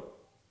you do it,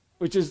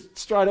 which is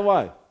straight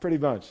away, pretty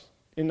much,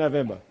 in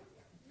November.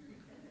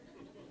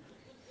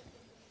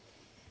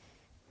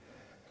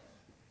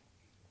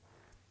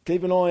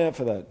 Keep an eye out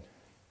for that.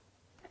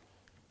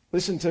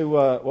 Listen to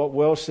what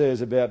Welsh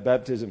says about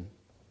baptism.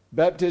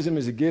 Baptism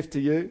is a gift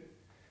to you.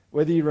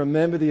 Whether you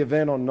remember the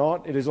event or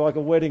not, it is like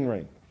a wedding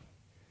ring.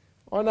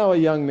 I know a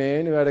young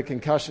man who had a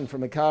concussion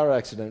from a car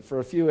accident. For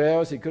a few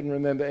hours, he couldn't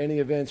remember any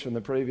events from the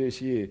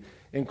previous year,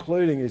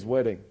 including his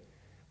wedding.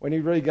 When he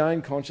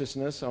regained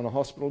consciousness on a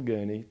hospital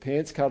gurney,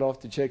 pants cut off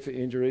to check for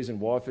injuries and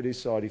wife at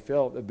his side, he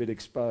felt a bit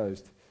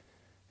exposed.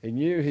 He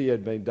knew he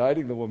had been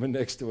dating the woman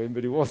next to him,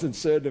 but he wasn't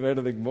certain of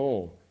anything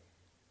more.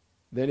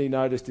 Then he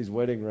noticed his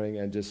wedding ring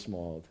and just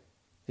smiled.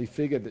 He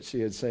figured that she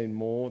had seen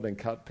more than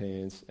cut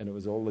pants and it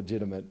was all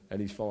legitimate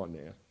and he's fine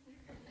now.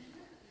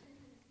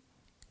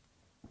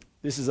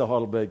 This is a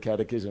Heidelberg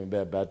Catechism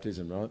about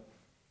baptism, right?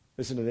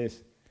 Listen to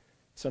this.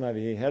 This one over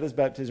here. How does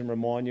baptism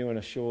remind you and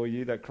assure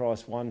you that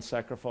Christ's one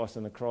sacrifice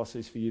on the cross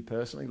is for you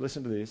personally?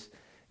 Listen to this.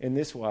 In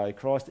this way,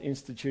 Christ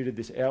instituted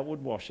this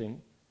outward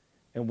washing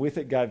and with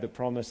it gave the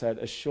promise that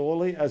as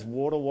surely as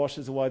water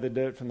washes away the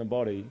dirt from the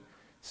body,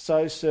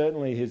 so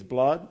certainly his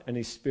blood and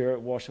his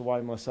spirit wash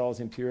away my soul's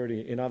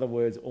impurity. In other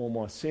words, all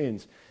my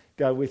sins.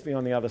 Go with me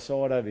on the other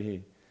side over here.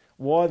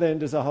 Why then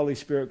does the Holy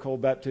Spirit call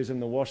baptism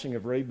the washing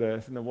of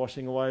rebirth and the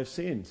washing away of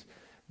sins?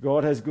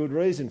 God has good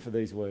reason for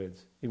these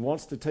words. He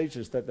wants to teach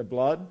us that the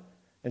blood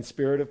and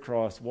spirit of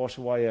Christ wash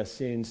away our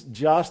sins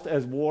just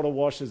as water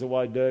washes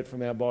away dirt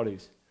from our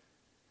bodies.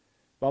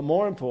 But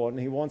more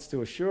important, he wants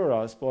to assure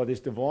us by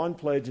this divine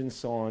pledge and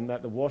sign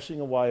that the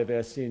washing away of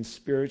our sins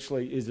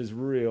spiritually is as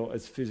real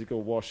as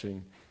physical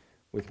washing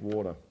with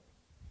water.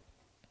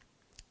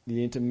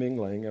 The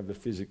intermingling of the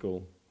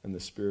physical and the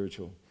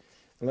spiritual.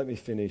 And let me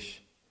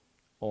finish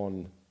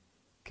on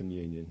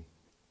communion.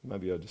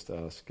 Maybe I'll just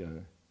ask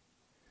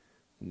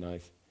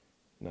Nath.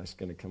 Nath's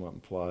going to come up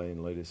and play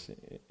and lead us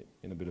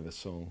in a bit of a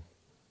song.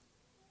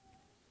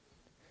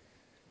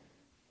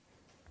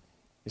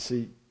 You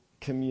see,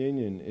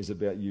 communion is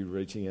about you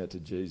reaching out to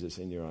Jesus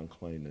in your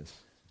uncleanness.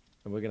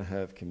 And we're going to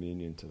have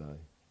communion today.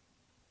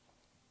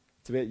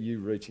 It's about you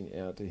reaching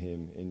out to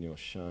him in your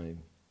shame.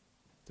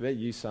 It's about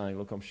you saying,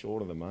 look, I'm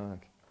short of the mark.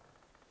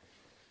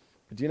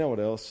 But do you know what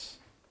else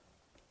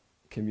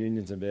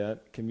communion's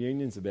about?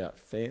 Communion's about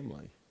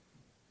family.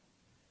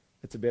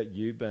 It's about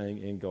you being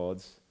in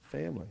God's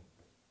family.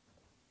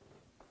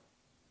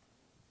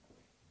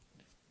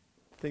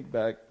 Think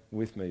back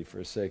with me for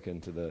a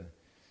second to the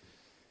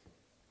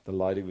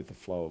lady with the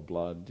flow of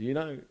blood. Do you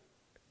know,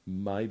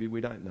 maybe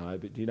we don't know,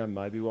 but do you know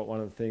maybe what one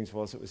of the things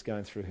was that was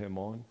going through her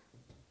mind?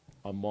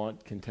 I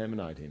might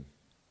contaminate him.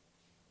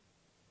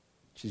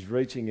 She's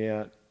reaching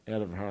out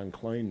of her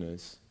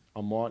uncleanness.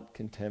 I might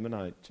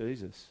contaminate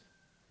Jesus.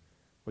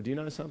 Well, do you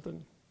know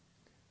something?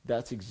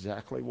 That's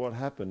exactly what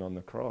happened on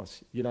the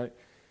cross. You know,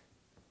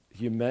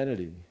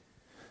 humanity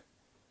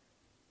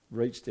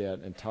reached out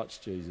and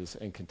touched Jesus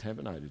and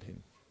contaminated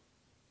him.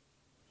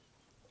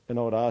 And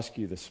I would ask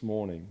you this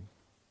morning,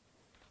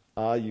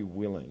 are you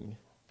willing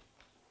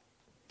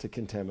to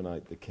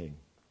contaminate the King?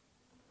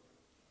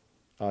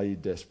 Are you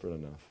desperate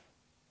enough?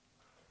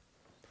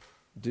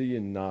 Do you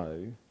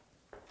know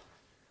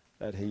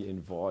that he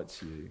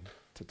invites you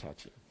to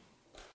touch him?